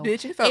after blow.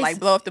 Bitch, it felt like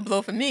blow after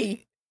blow for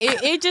me.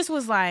 It just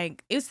was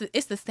like it's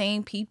the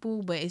same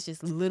people, but it's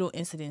just little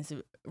incidents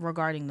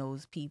regarding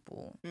those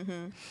people,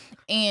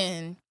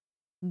 and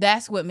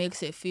that's what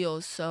makes it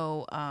feel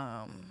so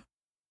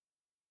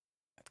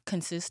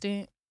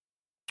consistent,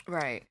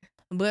 right?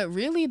 But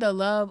really, the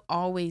love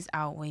always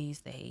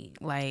outweighs the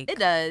hate. Like it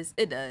does,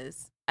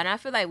 and I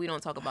feel like we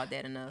don't talk about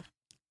that enough.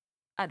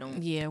 I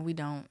don't. Yeah, we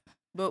don't.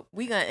 But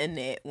we gonna end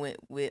that with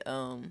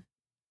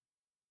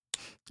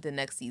the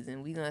next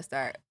season. We gonna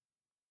start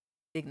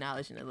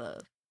acknowledging the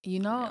love.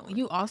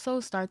 You also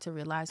start to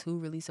realize who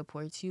really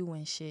supports you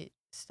when shit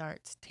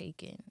starts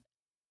taking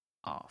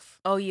off.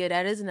 Oh yeah,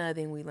 that is another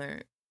thing we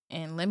learned.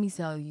 And let me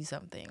tell you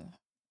something.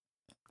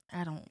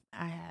 I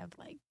have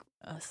like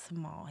a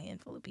small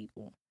handful of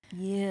people.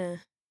 Yeah.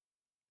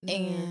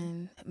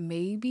 And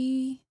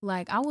maybe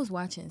like I was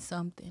watching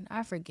something.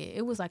 I forget.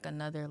 It was like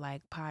another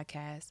like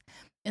podcast.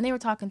 And they were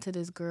talking to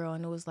this girl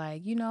and it was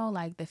like,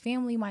 like the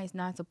family might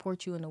not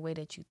support you in the way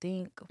that you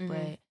think,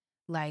 but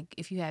like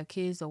if you have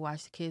kids, they'll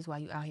watch the kids while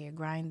you out here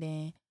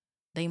grinding.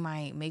 They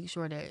might make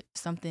sure that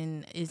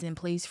something is in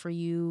place for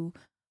you.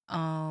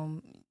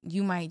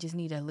 You might just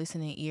need a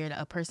listening ear to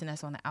a person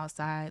that's on the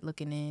outside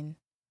looking in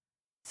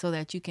so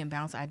that you can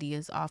bounce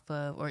ideas off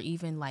of or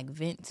even like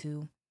vent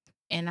to.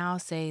 And I'll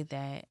say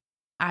that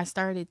I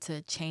started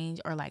to change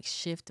or like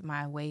shift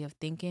my way of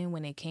thinking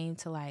when it came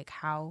to like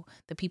how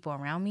the people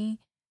around me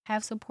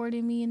have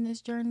supported me in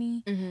this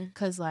journey.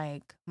 Cause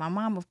like my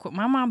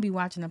mom be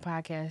watching the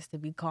podcast to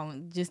be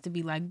calling just to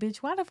be like, bitch,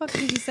 why the fuck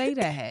did you say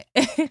that?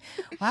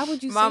 Why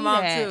would you say that? My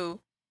mom too.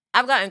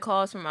 I've gotten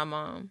calls from my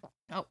mom.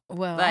 Oh,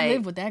 well, like, I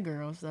live with that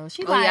girl, so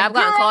she's I've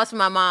gotten calls from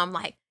my mom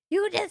like,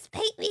 you just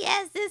paint me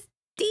as this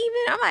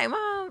demon. I'm like,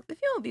 Mom, if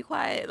you don't be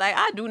quiet, like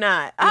I do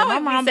not. Yeah, I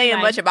don't be saying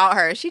much about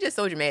her. She just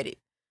so dramatic.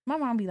 My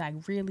mom be like,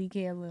 really,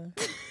 Caila?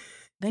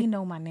 They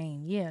know my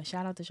name. Yeah,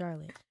 shout out to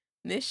Charlotte.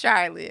 Miss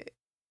Charlotte.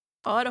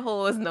 All the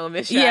hoes know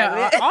Miss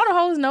Charlotte. Yeah, all the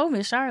hoes know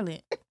Miss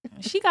Charlotte.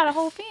 She got a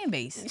whole fan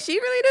base. She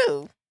really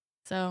do.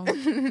 So,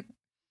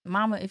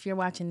 Mama, if you're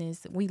watching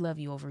this, we love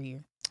you over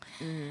here.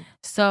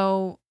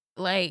 So,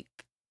 like,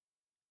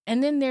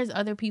 and then there's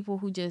other people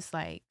who just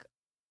like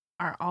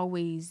are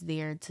always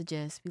there to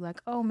just be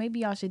like, oh, maybe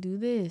y'all should do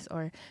this,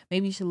 or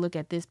maybe you should look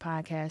at this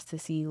podcast to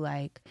see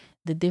like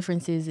the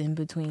differences in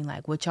between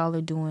like what y'all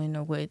are doing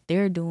or what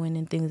they're doing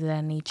and things of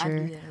that nature.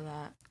 I do that a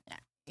lot.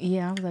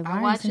 Yeah, I was like,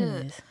 why are you saying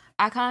this?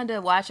 I kind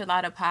of watch a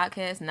lot of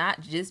podcasts,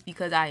 not just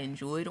because I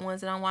enjoy the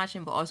ones that I'm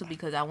watching, but also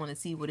because I want to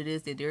see what it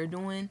is that they're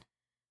doing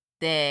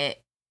that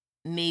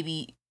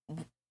maybe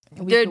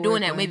they're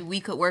doing that maybe we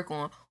could work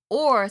on.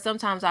 Or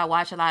sometimes I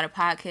watch a lot of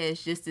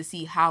podcasts just to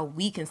see how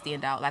we can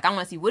stand out. Like I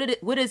want to see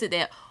what is it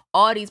that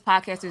all these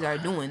podcasters are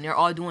doing. They're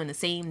all doing the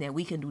same that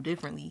we can do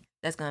differently.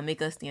 That's gonna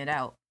make us stand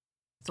out.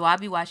 So I'll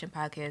be watching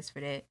podcasts for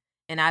that,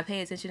 and I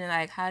pay attention to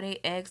like how they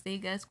ask their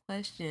guests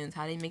questions,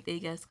 how they make their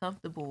guests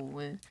comfortable,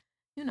 and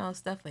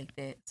stuff like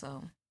that.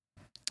 So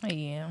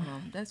yeah,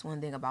 that's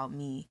one thing about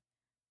me.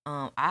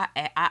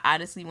 I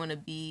honestly want to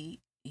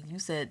be. You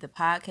said the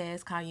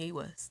podcast Kanye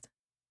West.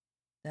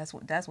 That's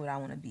what I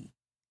want to be.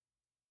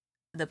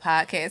 The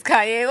podcast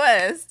Kanye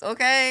West,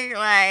 okay?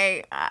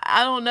 Like,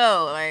 I don't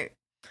know. Like,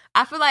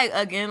 I feel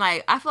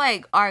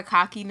like our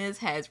cockiness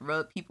has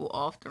rubbed people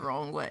off the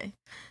wrong way.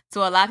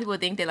 So a lot of people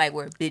think that like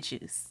we're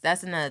bitches.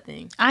 That's another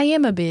thing. I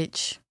am a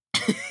bitch.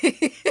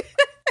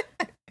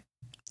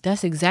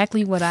 That's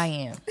exactly what I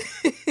am.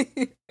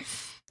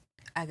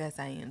 I guess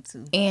I am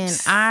too.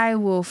 And I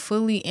will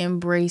fully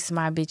embrace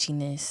my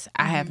bitchiness.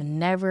 I have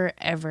never,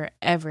 ever,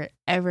 ever,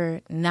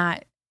 ever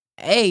not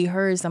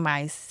heard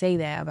somebody say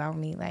that about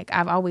me. Like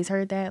I've always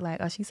heard that, like,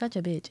 oh, she's such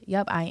a bitch.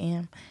 Yup, I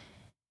am.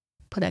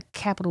 Put a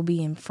capital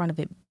B in front of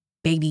it,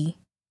 baby.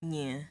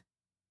 Yeah,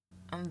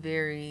 I'm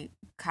very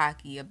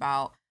cocky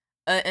about,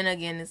 and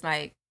again, it's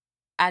like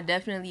I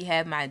definitely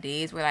have my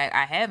days where like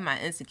I have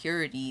my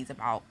insecurities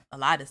about a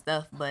lot of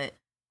stuff, but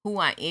who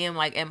I am,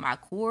 like at my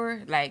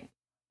core, like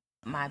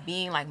my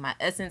being, like my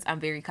essence,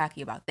 I'm very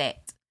cocky about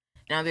that,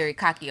 and I'm very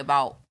cocky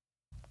about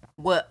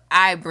what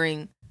I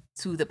bring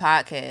to the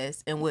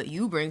podcast and what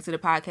you bring to the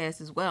podcast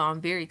as well.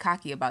 I'm very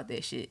cocky about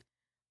that shit.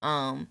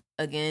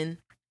 Again,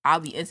 I'll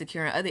be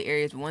insecure in other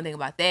areas, but one thing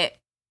about that,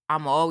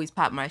 I'm always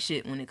pop my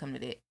shit when it comes to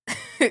that.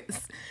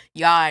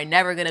 Y'all are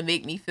never gonna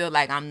make me feel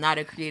like I'm not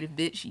a creative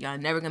bitch. Y'all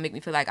never gonna make me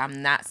feel like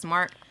I'm not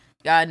smart.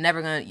 Y'all are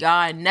never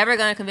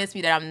gonna convince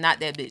me that I'm not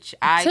that bitch.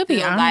 I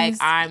feel like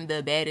I'm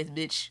the baddest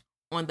bitch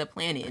on the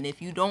planet, and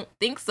if you don't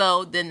think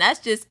so, then that's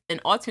just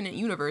an alternate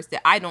universe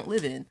that I don't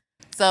live in.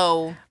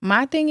 So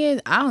my thing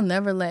is, I'll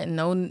never let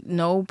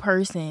no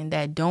person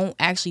that don't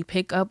actually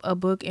pick up a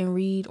book and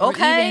read, or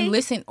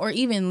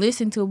even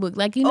listen to a book.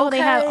 Like, they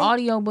have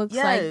audiobooks.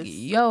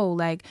 Yes.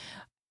 Like,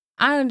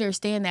 I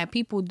understand that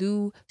people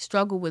do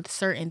struggle with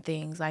certain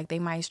things. Like, they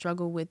might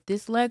struggle with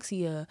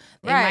dyslexia.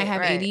 They might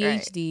have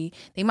ADHD.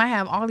 Right. They might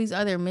have all these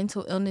other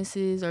mental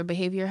illnesses or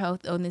behavioral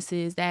health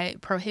illnesses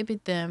that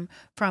prohibit them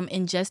from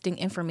ingesting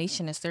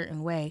information a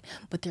certain way.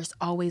 But there's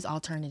always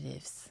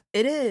alternatives.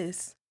 It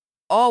is.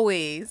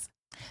 Always.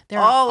 There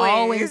are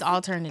always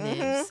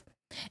alternatives.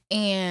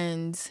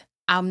 And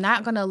I'm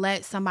not going to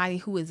let somebody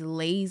who is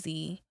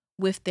lazy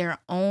with their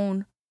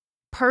own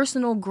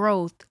personal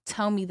growth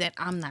tell me that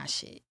I'm not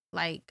shit.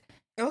 Like,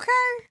 okay.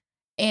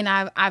 And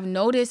I've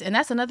noticed, and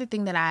that's another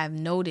thing that I've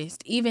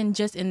noticed, even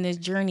just in this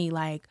journey,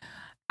 like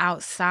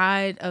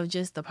outside of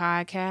just the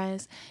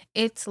podcast,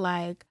 it's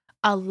like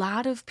a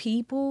lot of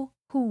people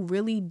who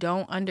really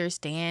don't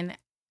understand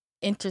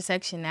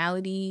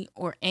intersectionality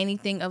or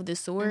anything of the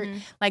sort,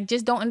 like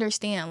just don't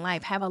understand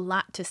life, have a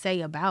lot to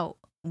say about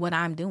what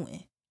I'm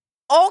doing.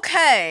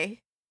 Okay.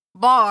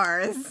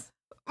 Bars.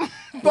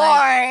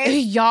 Like,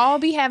 y'all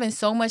be having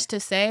so much to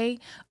say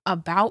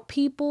about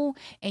people,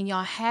 and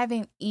y'all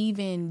haven't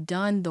even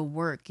done the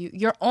work,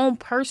 your own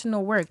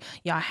personal work.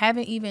 Y'all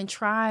haven't even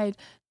tried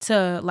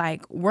to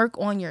like work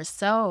on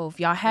yourself.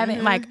 Y'all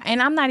haven't like,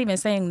 and I'm not even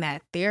saying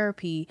that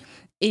therapy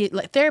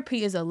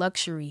is a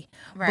luxury,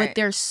 but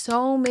there's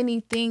so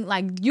many things,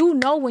 like, you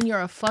know, when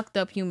you're a fucked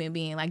up human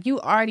being, like, you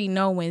already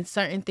know when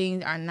certain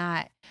things are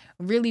not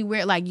really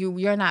where, like,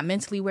 you're not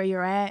mentally where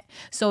you're at.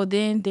 So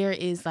then there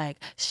is like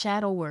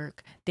shadow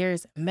work,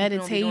 there's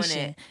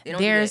meditation,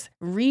 there's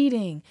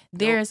reading,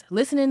 there's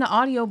listening to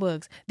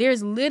audiobooks,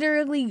 there's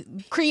literally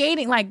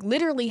creating, like,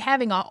 literally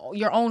having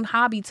your own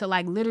hobby to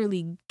like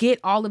literally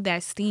get all of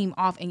that steam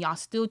off, and y'all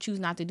still choose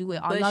not to do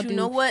it. But you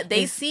know what?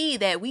 They see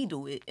that we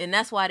do it, and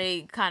that's why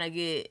they kind of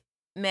get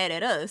mad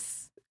at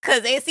us,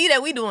 because they see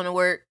that we doing the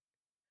work.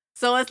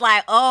 So it's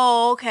like,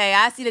 oh, okay,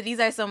 I see that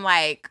these are some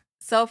like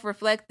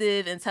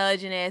self-reflective,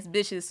 intelligent ass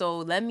bitches, so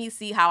let me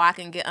see how I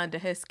can get under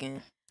her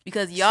skin,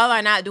 because y'all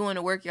are not doing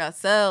the work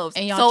yourselves,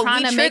 and y'all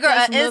trying to trigger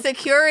an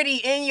insecurity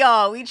in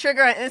y'all. We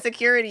trigger an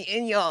insecurity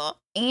in y'all,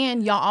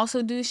 and y'all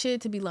also do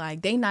shit to be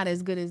like, they not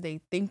as good as they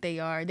think they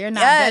are. They're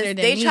not better than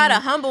me. They try to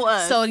humble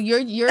us. So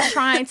you're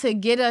trying to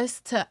get us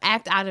to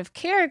act out of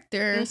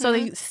character, so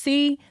they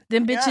see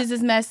them bitches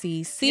is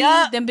messy. See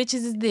them bitches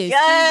is this. See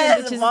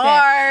them bitches is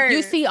that.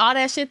 You see all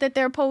that shit that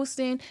they're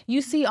posting.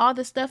 You see all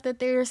the stuff that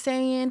they're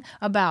saying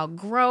about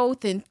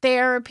growth and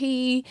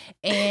therapy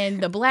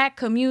and the black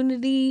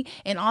community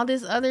and all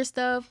this other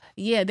stuff.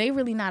 Yeah, they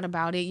really not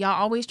about it.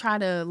 Y'all always try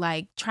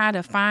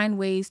to find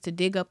ways to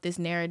dig up this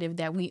narrative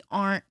that we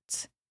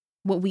aren't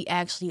what we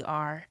actually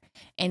are.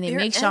 And it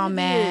makes y'all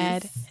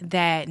mad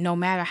that no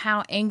matter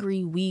how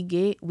angry we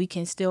get, we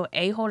can still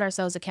hold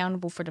ourselves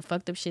accountable for the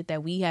fucked up shit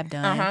that we have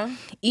done,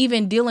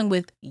 even dealing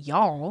with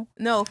y'all.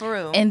 No, for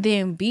real. And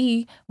then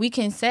B, we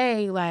can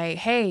say like,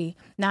 hey,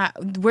 now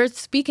we're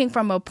speaking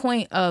from a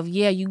point of,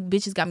 yeah, you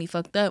bitches got me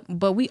fucked up,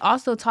 but we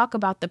also talk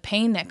about the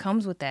pain that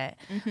comes with that.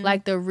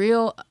 Like the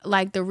real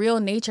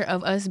nature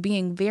of us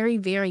being very,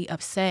 very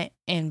upset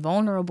and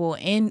vulnerable,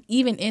 and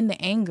even in the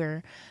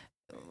anger.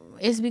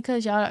 It's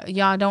because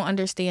y'all don't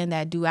understand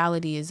that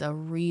duality is a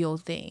real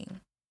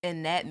thing.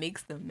 And that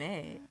makes them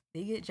mad.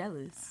 They get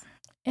jealous.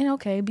 And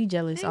okay, be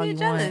jealous all you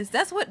want.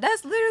 That's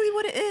literally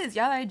what it is.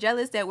 Y'all are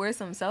jealous that we're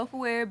some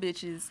self-aware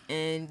bitches,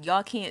 and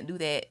y'all can't do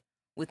that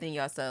within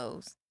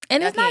yourselves.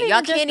 And it's not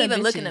y'all can't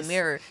even look in the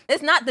mirror.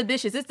 It's not the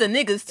bitches, it's the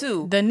niggas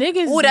too. The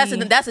niggas. Oh,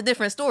 that's a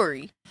different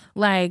story.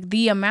 Like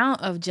the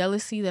amount of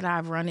jealousy that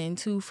I've run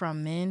into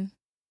from men.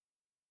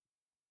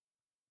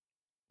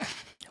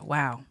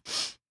 Wow.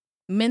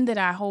 Men that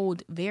I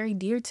hold very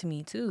dear to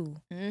me too.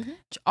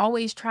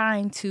 Always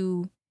trying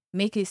to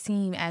make it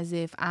seem as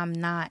if I'm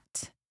not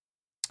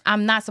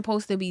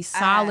supposed to be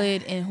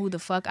solid in who the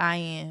fuck I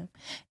am.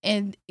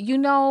 And you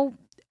know,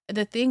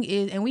 the thing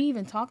is, and we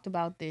even talked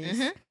about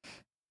this,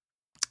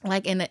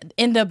 like in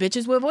the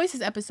Bitches with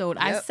Voices episode,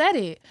 I said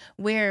it,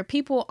 where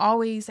people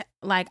always,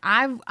 like,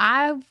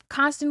 I've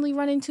constantly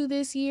run into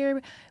this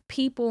year,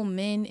 people,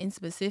 men in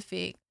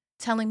specific,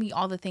 telling me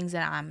all the things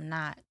that I'm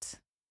not.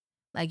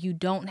 Like, you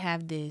don't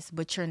have this,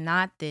 but you're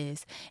not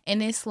this.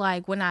 And it's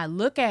like, when I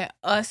look at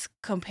us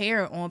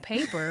compare on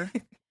paper,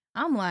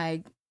 I'm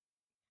like,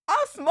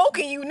 I'm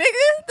smoking you,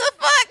 nigga. The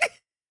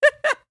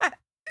fuck?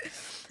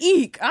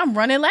 Eek, I'm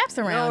running laps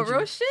around you.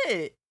 Real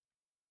shit.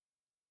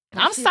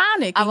 I'm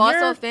Sonic. I've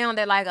also found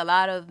that, like, a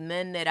lot of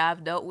men that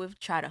I've dealt with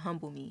try to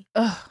humble me.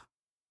 Ugh.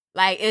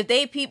 Like, if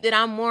they peep that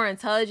I'm more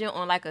intelligent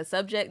on, like, a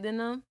subject than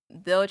them,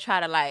 they'll try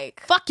to, like,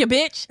 fuck you,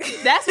 bitch.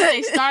 That's what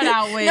they start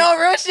out with. No,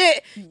 real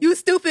shit. You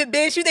stupid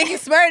bitch. You think you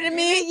smarter than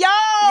me? Yo,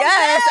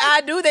 yes,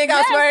 I do think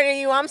I'm smarter than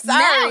you. I'm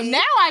sorry. Now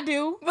I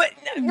do. But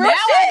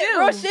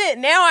real shit.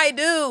 Now I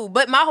do.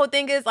 But my whole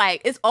thing is,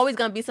 like, it's always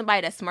gonna be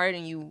somebody that's smarter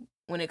than you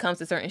when it comes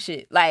to certain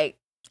shit. Like,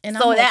 and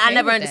so that I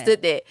never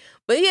understood that.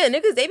 But yeah,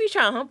 niggas, they be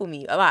trying to humble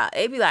me a lot.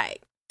 They be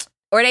like,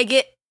 or they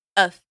get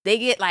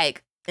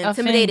like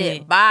intimidated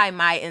offended by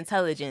my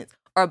intelligence,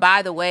 or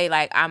by the way,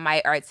 like, I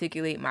might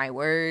articulate my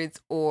words,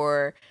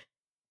 or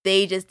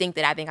they just think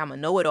that I think I'm a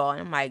know-it-all.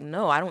 And I'm like,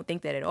 no, I don't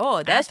think that at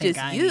all. That's just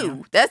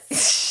you.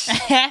 That's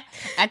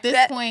at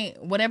this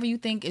point, whatever you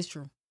think is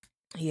true.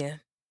 Yeah,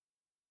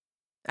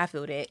 I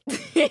feel that.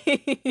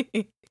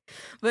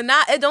 But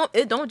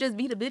it don't just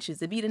be the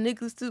bitches. It be the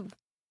niggas too.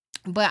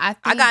 But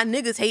I got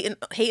niggas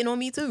hating on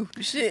me too.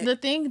 Shit. The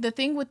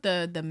thing with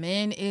the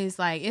men is,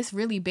 like, it's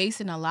really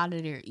based in a lot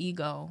of their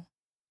ego.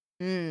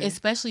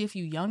 Especially if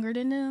you younger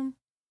than them.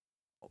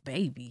 Oh,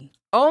 baby.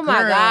 Oh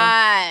my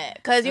God.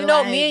 Because, you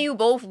know, me and you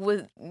both,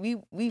 we've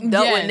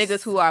dealt with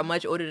niggas who are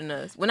much older than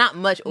us. Well, not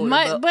much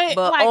older, but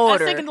like, older. I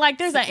was thinking, like,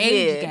 there's an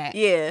age gap.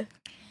 Yeah.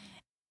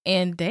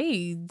 And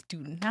they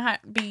do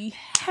not be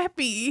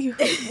happy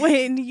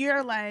when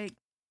you're like,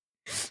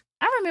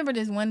 I remember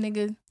this one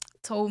nigga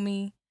told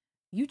me,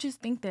 you just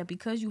think that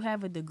because you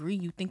have a degree,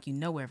 you think you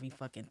know every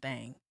fucking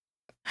thing.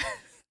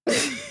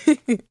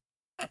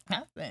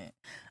 I said,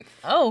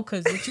 oh,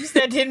 because what you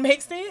said didn't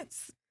make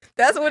sense.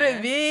 That's what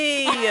it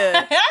be.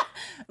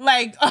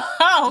 Like,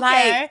 oh,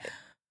 okay. Like,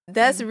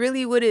 that's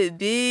really what it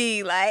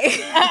be. Like,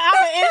 I'm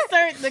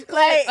gonna insert the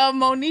clip of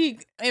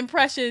Monique and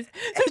Precious.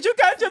 Since you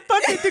got your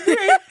fucking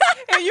degree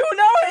and you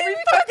know every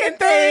fucking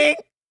thing.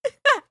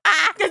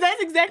 Because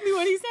that's exactly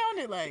what he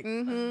sounded like.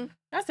 Mm-hmm.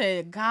 I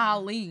said,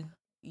 golly,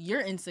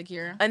 you're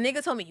insecure. A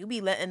nigga told me, you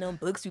be letting them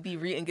books you be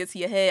reading get to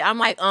your head. I'm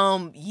like,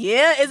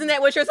 yeah, isn't that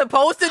what you're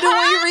supposed to do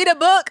when you read a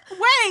book?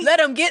 Wait. Let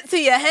them get to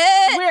your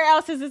head. Where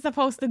else is it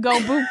supposed to go,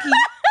 Buki?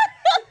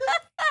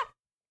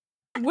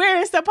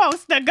 Where it's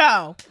supposed to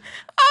go?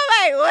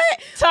 I'm like, what?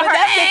 To her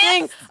that's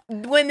ass? The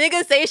thing. When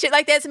niggas say shit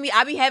like that to me,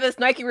 I be having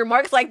snarky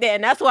remarks like that,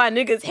 and that's why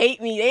niggas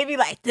hate me. They be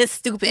like, this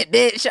stupid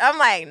bitch. I'm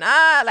like,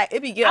 nah, like,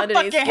 it be getting under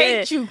their skin. I fucking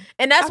hate you.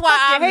 And that's why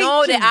I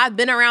know that I've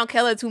been around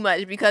Caila too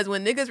much, because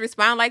when niggas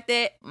respond like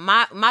that,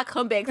 my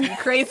comebacks be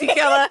crazy,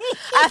 Caila.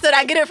 I said,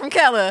 I get it from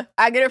Caila.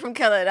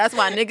 That's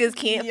why niggas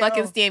can't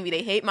fucking stand me.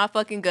 They hate my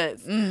fucking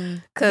guts.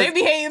 They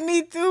be hating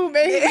me too,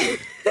 baby.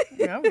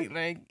 I'll be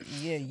like,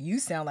 yeah, you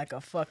sound like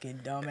a fucking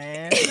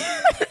dumbass.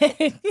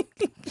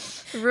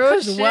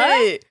 Real shit.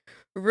 What?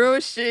 Real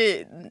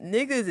shit.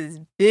 Niggas is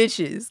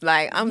bitches.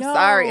 Like, I'm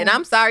sorry. And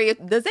I'm sorry.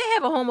 Does they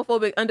have a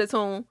homophobic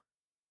undertone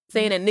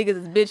saying that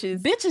niggas is bitches?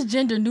 Bitch is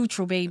gender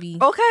neutral, baby.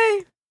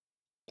 Okay.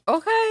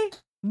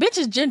 Bitch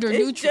is gender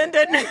neutral.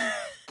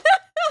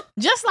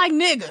 Just like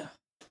nigga.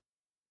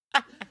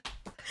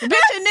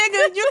 Bitch and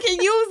nigga, you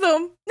can use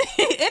them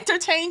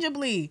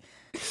interchangeably.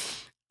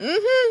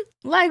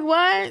 Mm-hmm. Like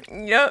what?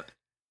 Yep.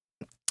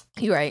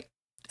 You right.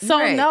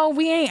 So no,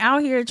 we ain't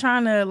out here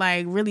trying to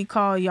like really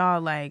call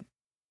y'all like,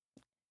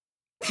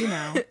 you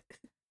know,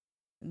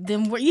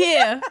 them.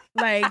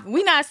 Like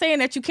we not saying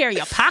that you carry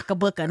a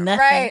pocketbook or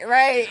nothing.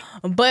 Right.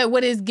 But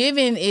what is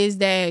given is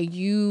that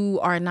you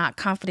are not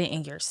confident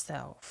in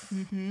yourself.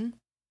 Mm-hmm.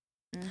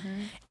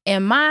 Mm-hmm.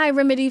 And my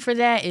remedy for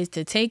that is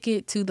to take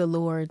it to the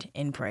Lord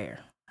in prayer.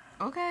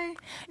 Okay.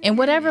 And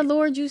whatever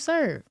Lord you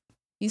serve.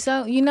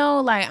 You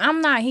know, like, I'm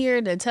not here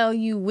to tell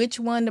you which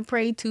one to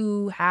pray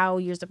to, how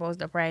you're supposed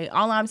to pray.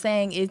 All I'm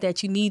saying is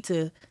that you need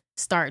to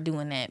start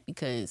doing that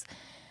because,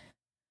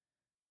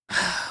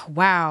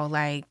 wow,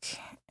 like,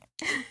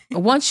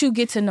 once you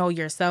get to know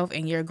yourself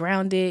and you're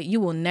grounded, you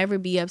will never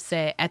be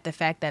upset at the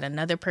fact that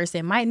another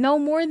person might know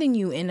more than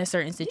you in a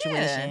certain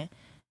situation.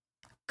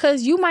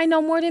 Because you might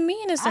know more than me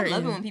in a certain. I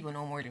love it when people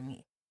know more than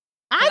me.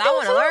 I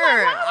want to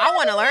learn. I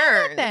want to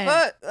learn.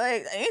 But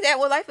like, ain't that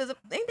what life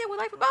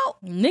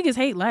about? Niggas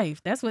hate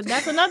life. That's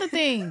another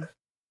thing.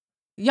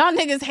 Y'all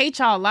niggas hate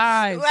y'all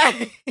lives.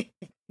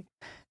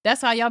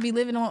 That's why y'all be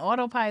living on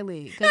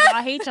autopilot. Because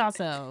y'all hate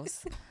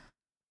yourselves.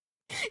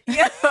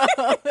 Yo.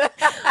 Why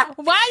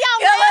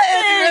y'all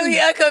laughing? Is really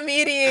a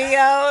comedian,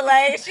 yo.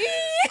 Like,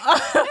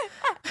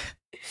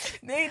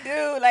 they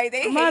do. Like,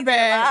 they hate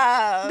their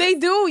lives. They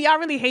do. Y'all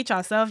really hate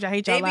yourselves. Y'all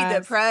hate y'all lives. They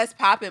be depressed,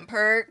 popping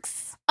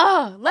perks.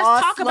 Oh, let's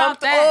talk about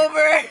that.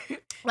 Over.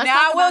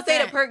 Now, I will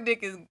say the perk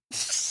dick is...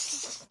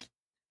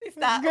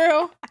 Stop.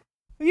 Girl,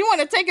 you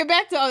want to take it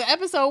back to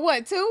episode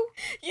what, 2?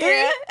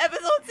 Yeah, 3?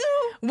 Episode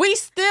 2. We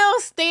still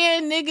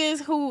stand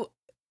niggas who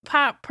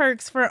pop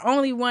perks for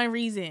only one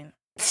reason.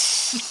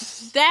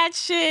 That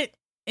shit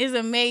is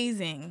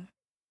amazing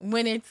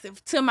when it's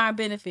to my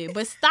benefit.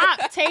 But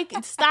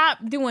stop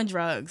doing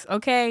drugs,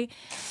 okay?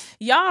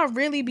 Y'all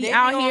really be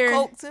out here. They be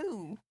on coke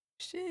too.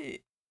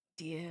 Shit.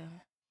 Yeah.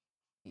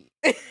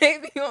 They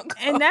be on coke.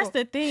 And that's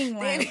the thing.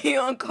 Like, they be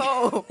on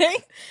coke.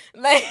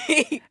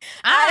 Like,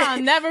 I'll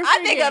never forget.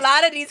 I think a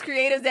lot of these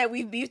creators that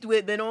we've beefed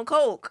with been on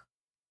coke.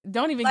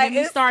 Don't even get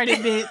me started,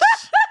 bitch.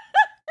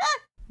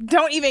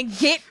 Don't even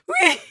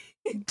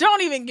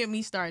get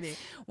me started.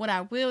 What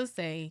I will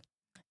say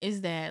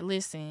is that,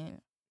 listen,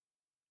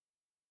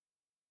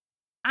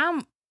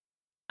 I'm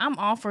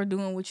all for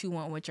doing what you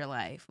want with your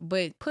life,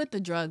 but put the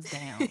drugs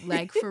down.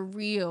 Like, for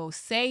real.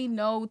 Say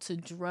no to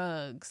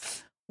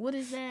drugs. What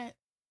is that?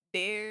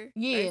 There.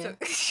 Yeah.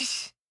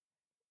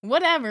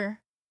 Whatever.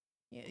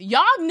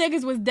 Y'all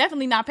niggas was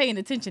definitely not paying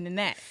attention in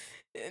that.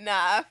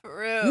 Nah, for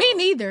real. Me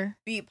neither.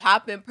 Be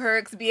popping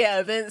perks, be at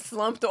events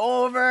slumped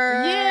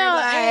over. Yeah,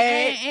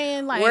 like,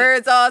 and like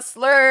words all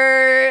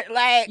slurred.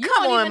 Like,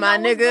 come on, my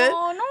nigga. What's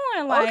going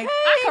on? Like, okay.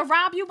 I could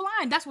rob you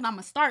blind. That's what I'm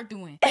gonna start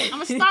doing. I'm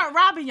gonna start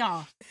robbing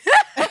y'all.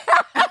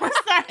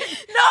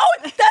 No,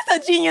 that's a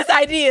genius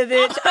idea,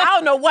 bitch. I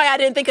don't know why I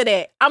didn't think of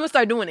that. I'm gonna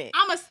start doing it.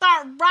 I'm gonna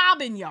start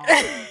robbing y'all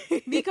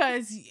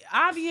because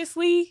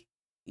obviously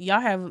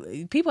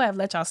people have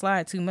let y'all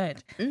slide too much.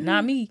 Mm-hmm.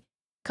 Not me.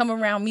 Come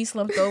around me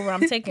slumped over.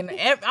 I'm taking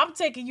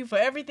you for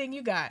everything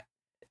you got.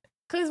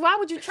 Cause why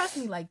would you trust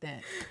me like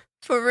that?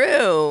 For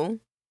real.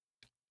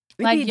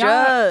 It be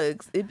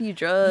drugs.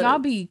 Y'all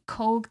be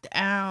coked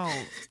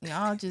out.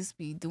 Y'all just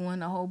be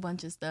doing a whole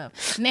bunch of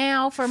stuff.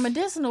 Now, for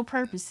medicinal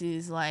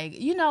purposes, like,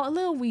 you know, a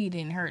little weed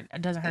doesn't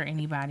hurt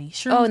anybody.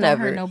 Shrooms don't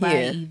hurt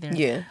nobody either.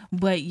 Yeah.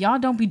 But y'all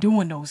don't be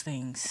doing those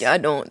things. Y'all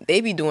don't.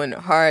 They be doing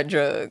hard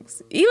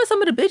drugs. Even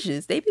some of the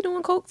bitches, they be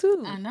doing coke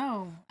too. I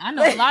know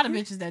a lot of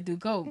bitches that do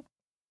coke.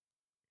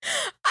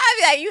 I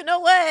be like, you know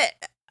what?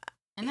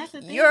 And that's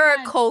the thing. You're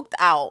coked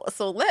out,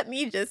 so let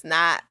me just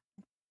not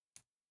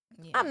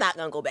I'm not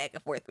gonna go back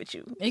and forth with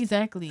you.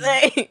 Exactly.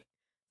 Like,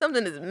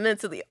 something is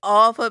mentally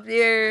off up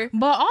there.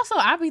 But also,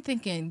 I be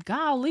thinking,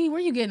 golly,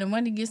 where you getting the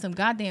money to get some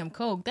goddamn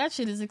coke? That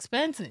shit is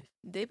expensive.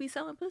 They be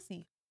selling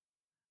pussy.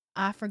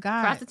 I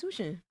forgot.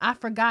 Prostitution. I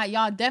forgot.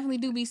 Y'all definitely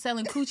do be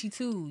selling coochie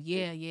too.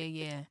 Yeah.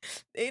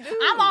 They do.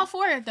 I'm all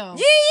for it though.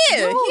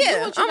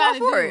 Yeah. I'm all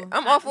for it.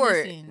 I'm all for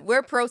it.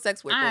 We're pro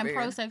sex work. I'm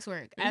pro sex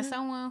work. As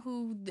someone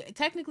who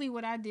technically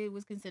what I did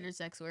was considered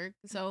sex work.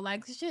 So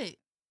like shit.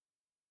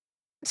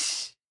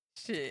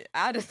 Shit.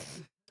 I just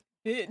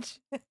bitch.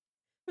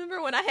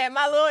 Remember when I had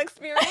my little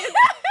experience?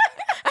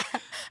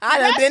 I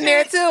done been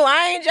there too.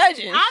 I ain't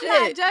judging. I'm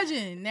not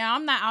judging. Now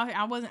I'm not out here.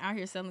 I wasn't out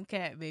here selling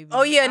cat, baby.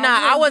 Oh yeah,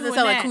 I wasn't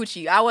selling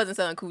coochie. I wasn't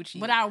selling coochie.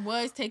 But I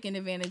was taking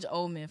advantage of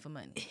old men for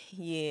money.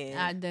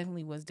 Yeah. I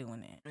definitely was doing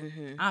that.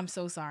 Mm-hmm. I'm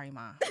so sorry,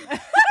 Mom.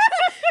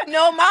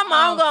 No, my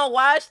mom gonna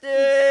watch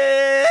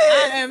this.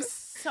 I am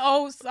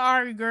so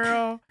sorry,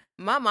 girl.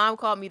 My mom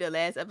called me the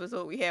last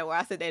episode we had where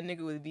I said that nigga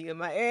was beating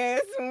my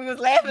ass and we was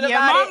laughing about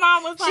it. My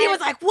mom was like... She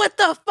was like, what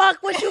the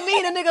fuck? What you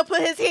mean a nigga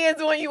put his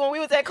hands on you when we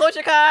was at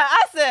Culture Con?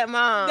 I said,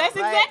 Mom. That's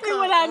exactly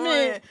what I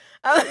meant.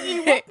 He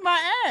whooped my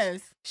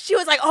ass. She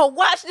was like, oh,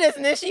 watch this.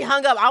 And then she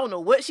hung up. I don't know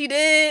what she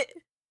did,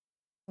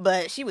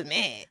 but she was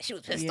mad. She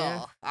was pissed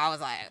off. I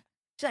was like,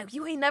 she's like,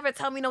 you ain't never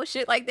tell me no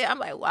shit like that. I'm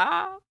like,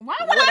 wow. Why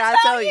would I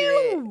tell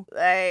you?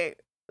 Like,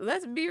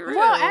 let's be real.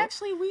 Well,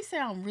 actually, we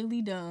sound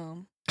really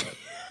dumb.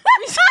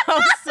 We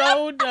sound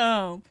so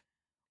dumb.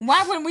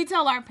 Why wouldn't we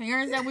tell our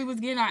parents that we was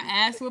getting our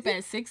ass whooped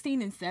at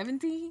 16 and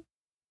 17?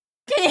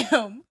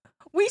 Damn,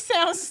 we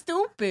sound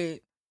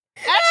stupid.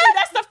 Actually,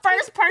 that's the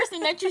first person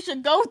that you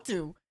should go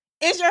to.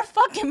 Is your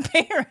fucking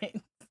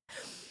parents.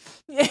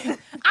 Yeah.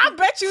 I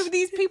bet you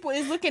these people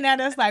is looking at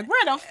us like,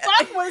 where the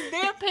fuck was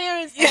their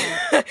parents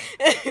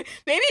at?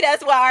 Maybe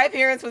that's why our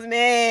parents was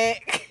mad.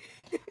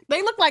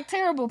 They look like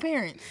terrible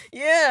parents.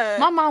 Yeah.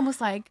 My mom was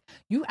like,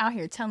 you out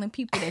here telling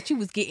people that you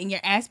was getting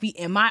your ass beat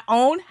in my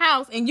own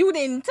house and you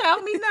didn't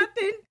tell me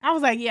nothing? I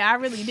was like, yeah, I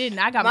really didn't.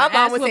 I got my ass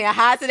mom was saying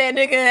hi to that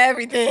nigga and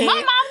everything. My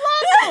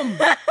mom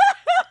loved him.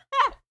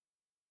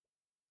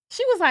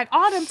 She was like,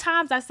 all them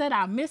times I said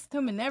I missed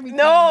him and everything.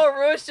 No,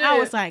 real shit. I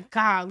was like,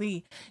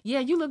 golly. Yeah,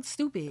 you look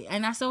stupid.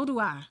 And so do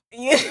I.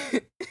 Yeah.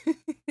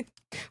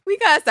 We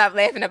gotta stop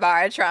laughing about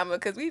our trauma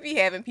because we be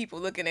having people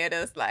looking at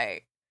us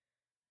like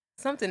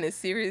something is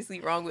seriously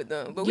wrong with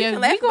them. But we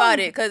can laugh about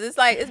it because it's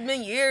like, it's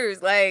been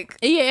years. Like,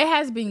 yeah, it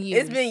has been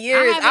years. It's been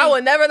years. I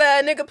would never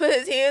let a nigga put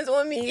his hands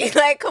on me.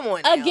 Like, come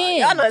on now.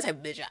 Again. Y'all know the type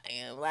of bitch I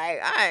am.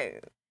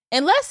 Like,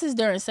 unless it's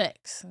during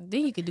sex.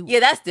 Then you could do it. Yeah,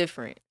 that's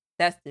different.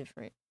 That's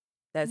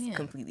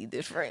completely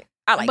different.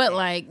 I like but that.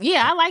 Like,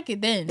 yeah, I like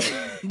it then.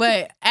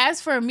 But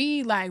as for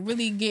me, like,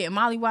 really getting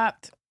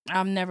mollywopped,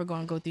 I'm never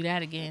going to go through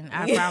that again.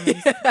 I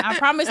promise. I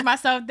promise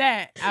myself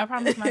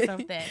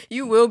that.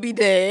 You will be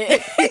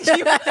dead.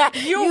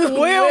 you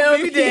will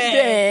be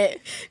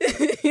dead.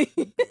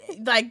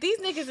 Like, these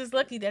niggas is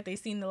lucky that they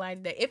seen the light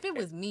of day. If it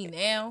was me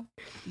now,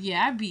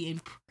 yeah, I'd be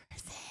in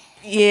prison.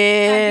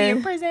 Yeah. I'd be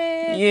in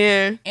prison.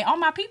 Yeah. And all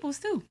my peoples,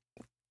 too.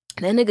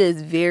 That nigga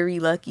is very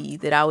lucky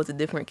that I was a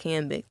different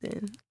Cam back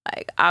then.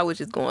 Like, I was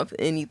just going for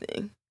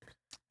anything.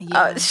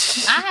 Yeah,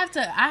 I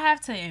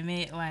have to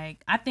admit,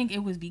 like, I think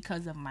it was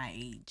because of my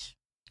age.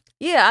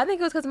 Yeah, I think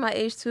it was because of my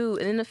age too,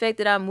 and then the fact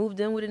that I moved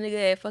in with a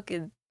nigga at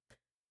fucking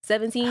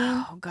 17.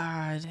 Oh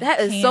God, that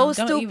is so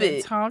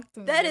stupid.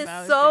 That is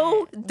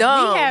so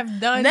dumb. We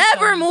have done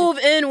never move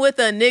in with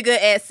a nigga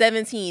at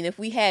 17 if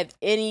we have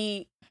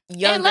any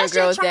younger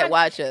girls that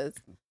watch us.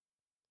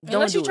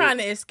 Unless you're trying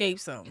to escape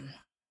something.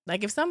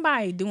 Like if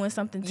somebody doing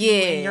something to you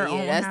in your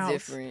own that's house.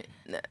 Different.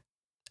 Nah.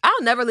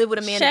 I'll never live with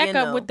a man again. Shack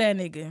up with that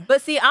nigga.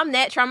 But see, I'm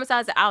that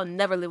traumatized that I'll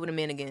never live with a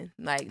man again.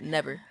 Like,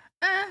 never.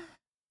 I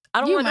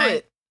don't want to do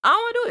it. I don't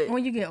want to do it.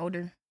 When you get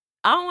older.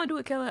 I don't want to do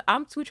it, Kayla.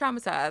 I'm too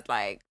traumatized.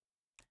 Like,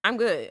 I'm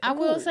good. I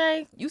will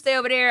say. You stay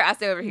over there, I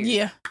stay over here.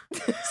 Yeah.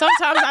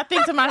 Sometimes I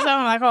think to myself,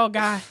 I'm like, oh,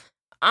 God.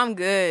 I'm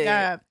good.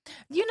 God.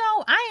 You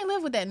know, I ain't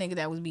live with that nigga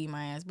that was beating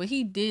my ass, but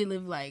he did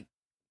live, like,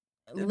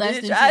 less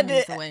than 10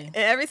 minutes away. And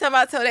every time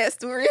I tell that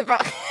story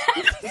about...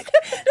 it's like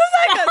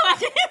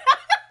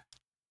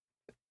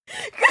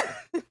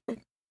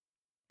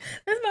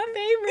That's my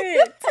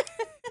favorite.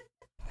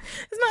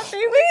 It's my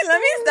favorite. Wait, let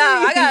me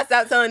stop. I gotta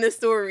stop telling this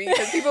story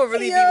because people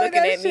really be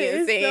looking at me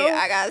and saying,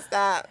 I gotta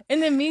stop.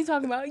 And then me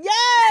talking about,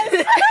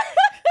 yes!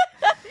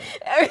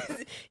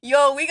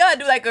 Yo, we gotta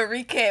do like a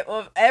recap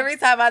of every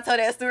time I tell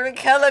that story.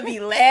 Kella be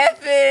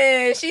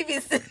laughing. She be...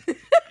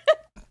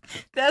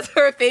 That's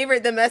her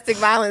favorite domestic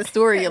violence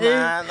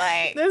storyline.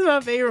 Like, that's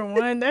my favorite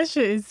one. That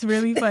shit is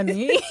really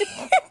funny.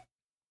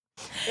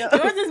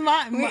 Yours is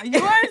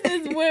yours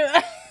is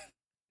what...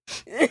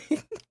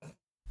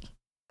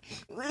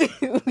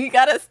 we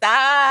gotta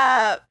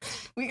stop.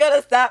 We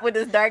gotta stop with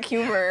this dark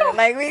humor.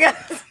 Like, we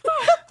gotta...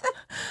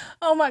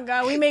 Oh my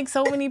God, we make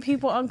so many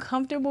people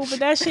uncomfortable, but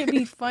that shit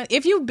be fun.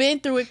 If you've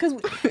been through it, because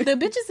the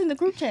bitches in the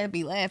group chat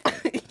be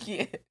laughing.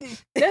 Yeah.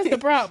 That's the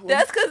problem.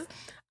 That's because...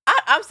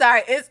 I'm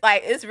sorry. It's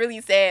like, it's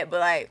really sad, but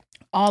like,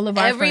 All of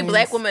our every friends.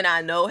 Black woman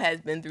I know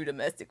has been through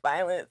domestic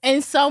violence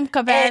in some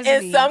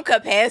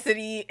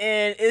capacity.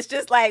 And it's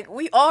just like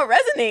we all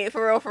resonate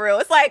for real.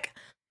 It's like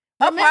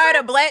a part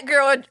of Black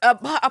girl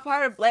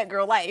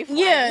life.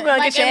 Yeah,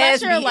 like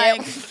unless you're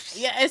like,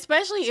 yeah,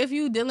 especially if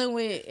you dealing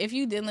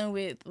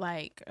with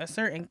like a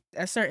certain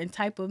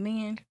type of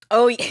man.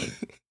 Oh yeah,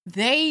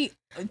 they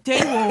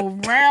will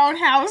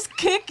roundhouse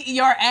kick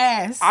your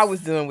ass. I was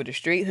dealing with a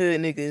straight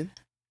hood nigga.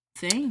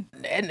 Same.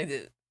 That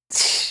nigga.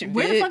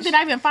 Where the fuck did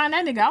I even find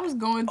that nigga? I was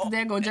going to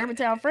there, go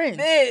Germantown Friends.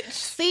 Bitch.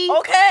 See?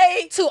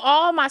 Okay. To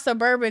all my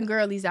suburban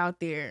girlies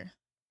out there,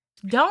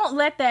 don't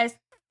let that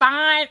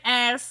fine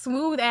ass,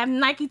 smooth ass,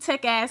 Nike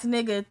Tech ass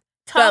nigga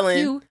talk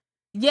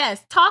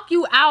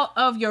you out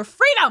of your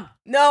freedom.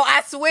 No,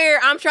 I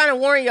swear, I'm trying to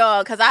warn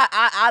y'all, because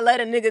I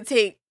let a nigga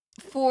take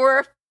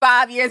 4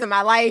 5 years of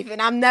my life,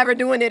 and I'm never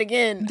doing it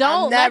again.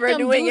 Don't never let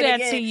them doing do it that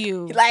again. to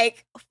you.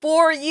 Like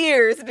 4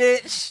 years,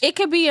 bitch. It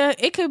could be a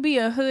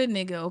hood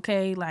nigga,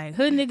 okay? Like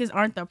hood niggas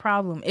aren't the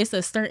problem. It's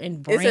a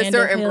certain brand. It's a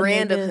certain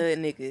brand of hood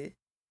nigga.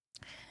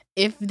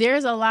 If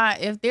there's a lot,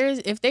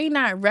 if they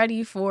not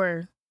ready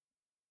for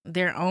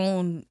their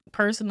own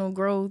personal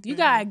growth, you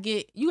gotta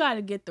get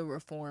the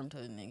reformed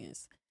hood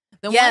niggas.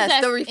 The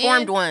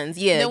reformed ones.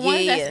 Yeah, the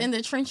ones that's in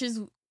the trenches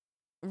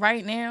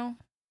right now.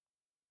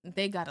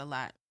 They got a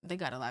lot. They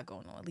got a lot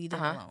going on. Leave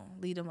them alone.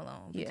 Leave them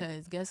alone.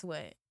 Because guess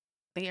what?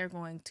 They are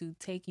going to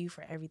take you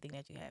for everything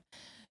that you have.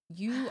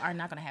 You are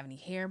not going to have any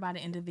hair by the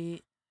end of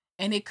it.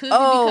 And it could be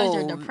because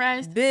you're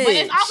depressed. Bitch. But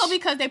it's also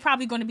because they're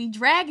probably going to be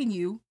dragging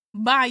you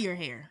by your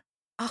hair.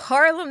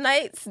 Harlem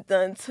Nights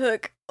done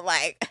took,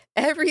 like,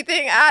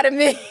 everything out of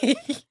me. He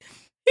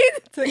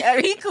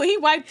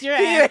wiped your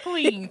ass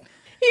clean.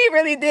 He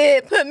really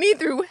did put me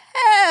through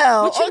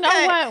hell. But you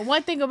know what?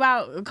 One thing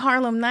about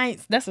Harlem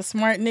Nights, that's a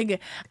smart nigga.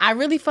 I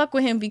really fuck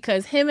with him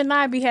because him and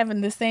I be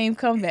having the same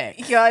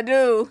comeback. Y'all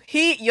do.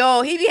 He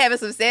be having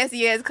some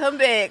sassy ass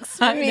comebacks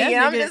for me. And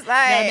I'm just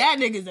like, that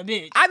nigga's a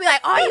bitch. I be like,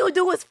 all you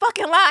do is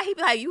fucking lie. He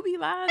be like, you be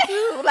lying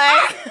too.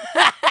 Like,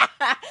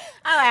 I'm like,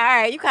 all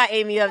right, you can't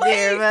aim me up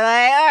there, but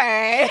like, all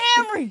right.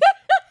 Camry.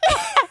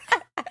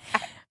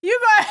 You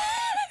got.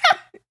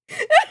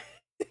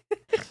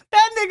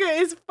 That nigga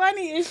is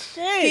funny as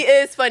shit. He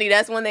is funny.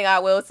 That's one thing I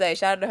will say.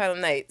 Shout out to Harlem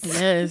Nights.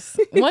 Yes.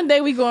 One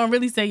day we gonna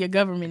really say your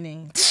government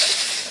name.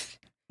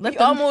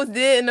 Almost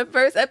did in the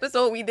first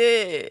episode we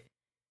did.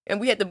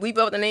 And we had to bleep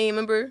out the name,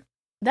 remember?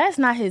 That's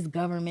not his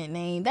government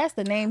name. That's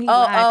the name he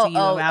lied to you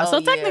about. So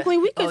technically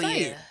we can say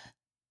it.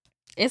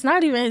 It's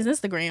not even his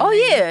Instagram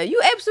name. Yeah. You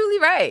absolutely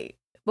right.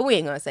 But we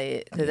ain't gonna say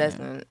it because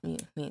we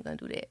ain't gonna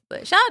do that.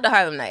 But shout out to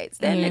Harlem Nights.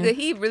 That nigga,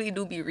 he really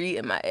do be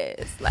reading my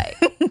ass. Like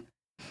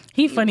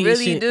He funny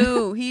as shit.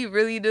 He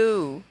really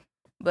do.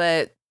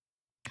 But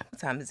what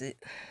time is it?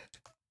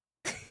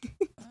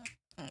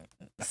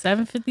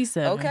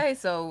 7:57. Okay,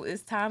 so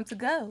it's time to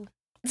go.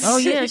 Oh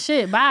yeah,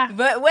 shit. Bye.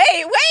 But wait,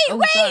 bitch! You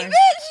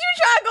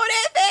try to go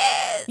that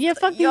fast? Yeah,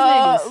 fuck these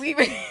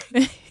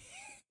niggas.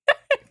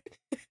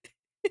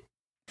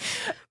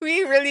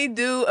 We really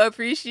do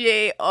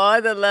appreciate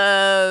all the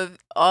love,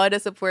 all the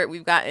support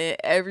we've gotten,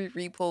 every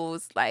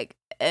repost, like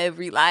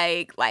every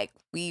like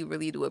we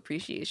really do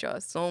appreciate y'all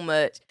so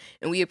much.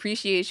 And we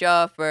appreciate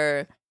y'all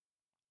for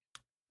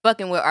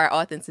fucking with our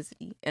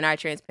authenticity and our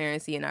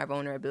transparency and our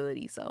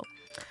vulnerability. So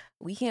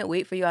we can't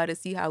wait for y'all to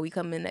see how we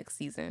come in next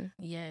season.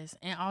 Yes.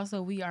 And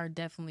also we are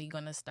definitely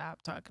gonna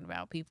stop talking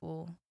about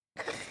people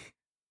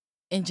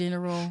in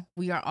general.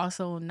 We are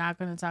also not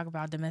going to talk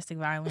about domestic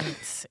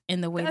violence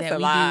in the way that we do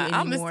anymore.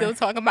 I'm still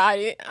talking about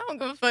it. I don't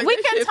give a fuck.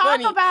 We can talk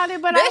about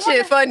it, but that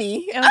shit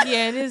funny. Oh,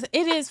 yeah, it is.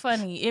 It is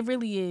funny. It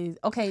really is.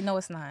 Okay, no,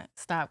 it's not.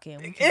 Stop, Kim.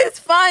 It's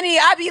funny.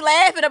 I be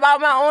laughing about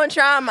my own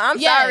trauma. I'm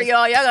sorry,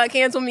 y'all. Y'all gonna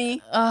cancel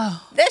me.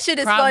 That shit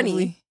is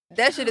funny.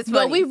 That shit is funny.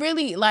 But we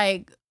really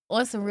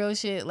on some real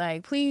shit.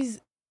 Like, please.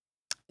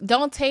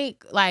 Don't be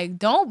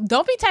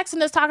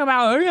texting us talking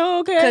about, are you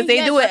okay? Because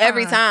they do it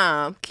every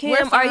time. Kim,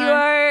 are you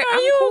alright? Are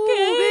you cool,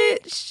 okay?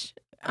 Bitch.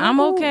 I'm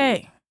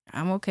okay.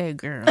 I'm okay,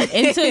 girl.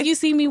 Until you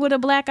see me with a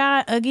black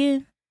eye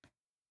again,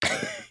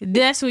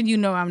 that's when you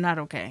know I'm not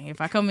okay.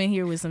 If I come in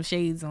here with some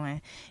shades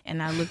on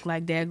and I look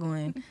like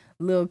daggone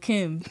Lil'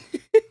 Kim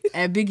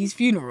at Biggie's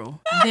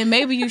funeral, then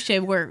maybe you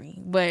should worry.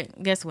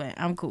 But guess what?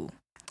 I'm cool.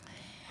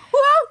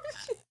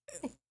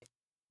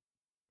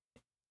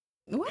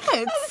 What?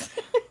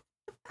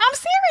 I'm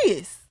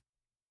serious.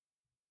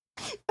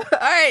 All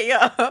right,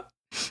 y'all.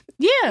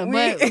 Yeah,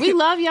 but we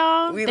love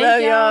y'all. We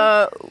love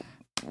y'all.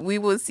 We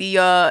will see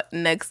y'all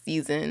next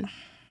season.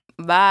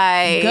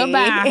 Bye.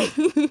 Goodbye.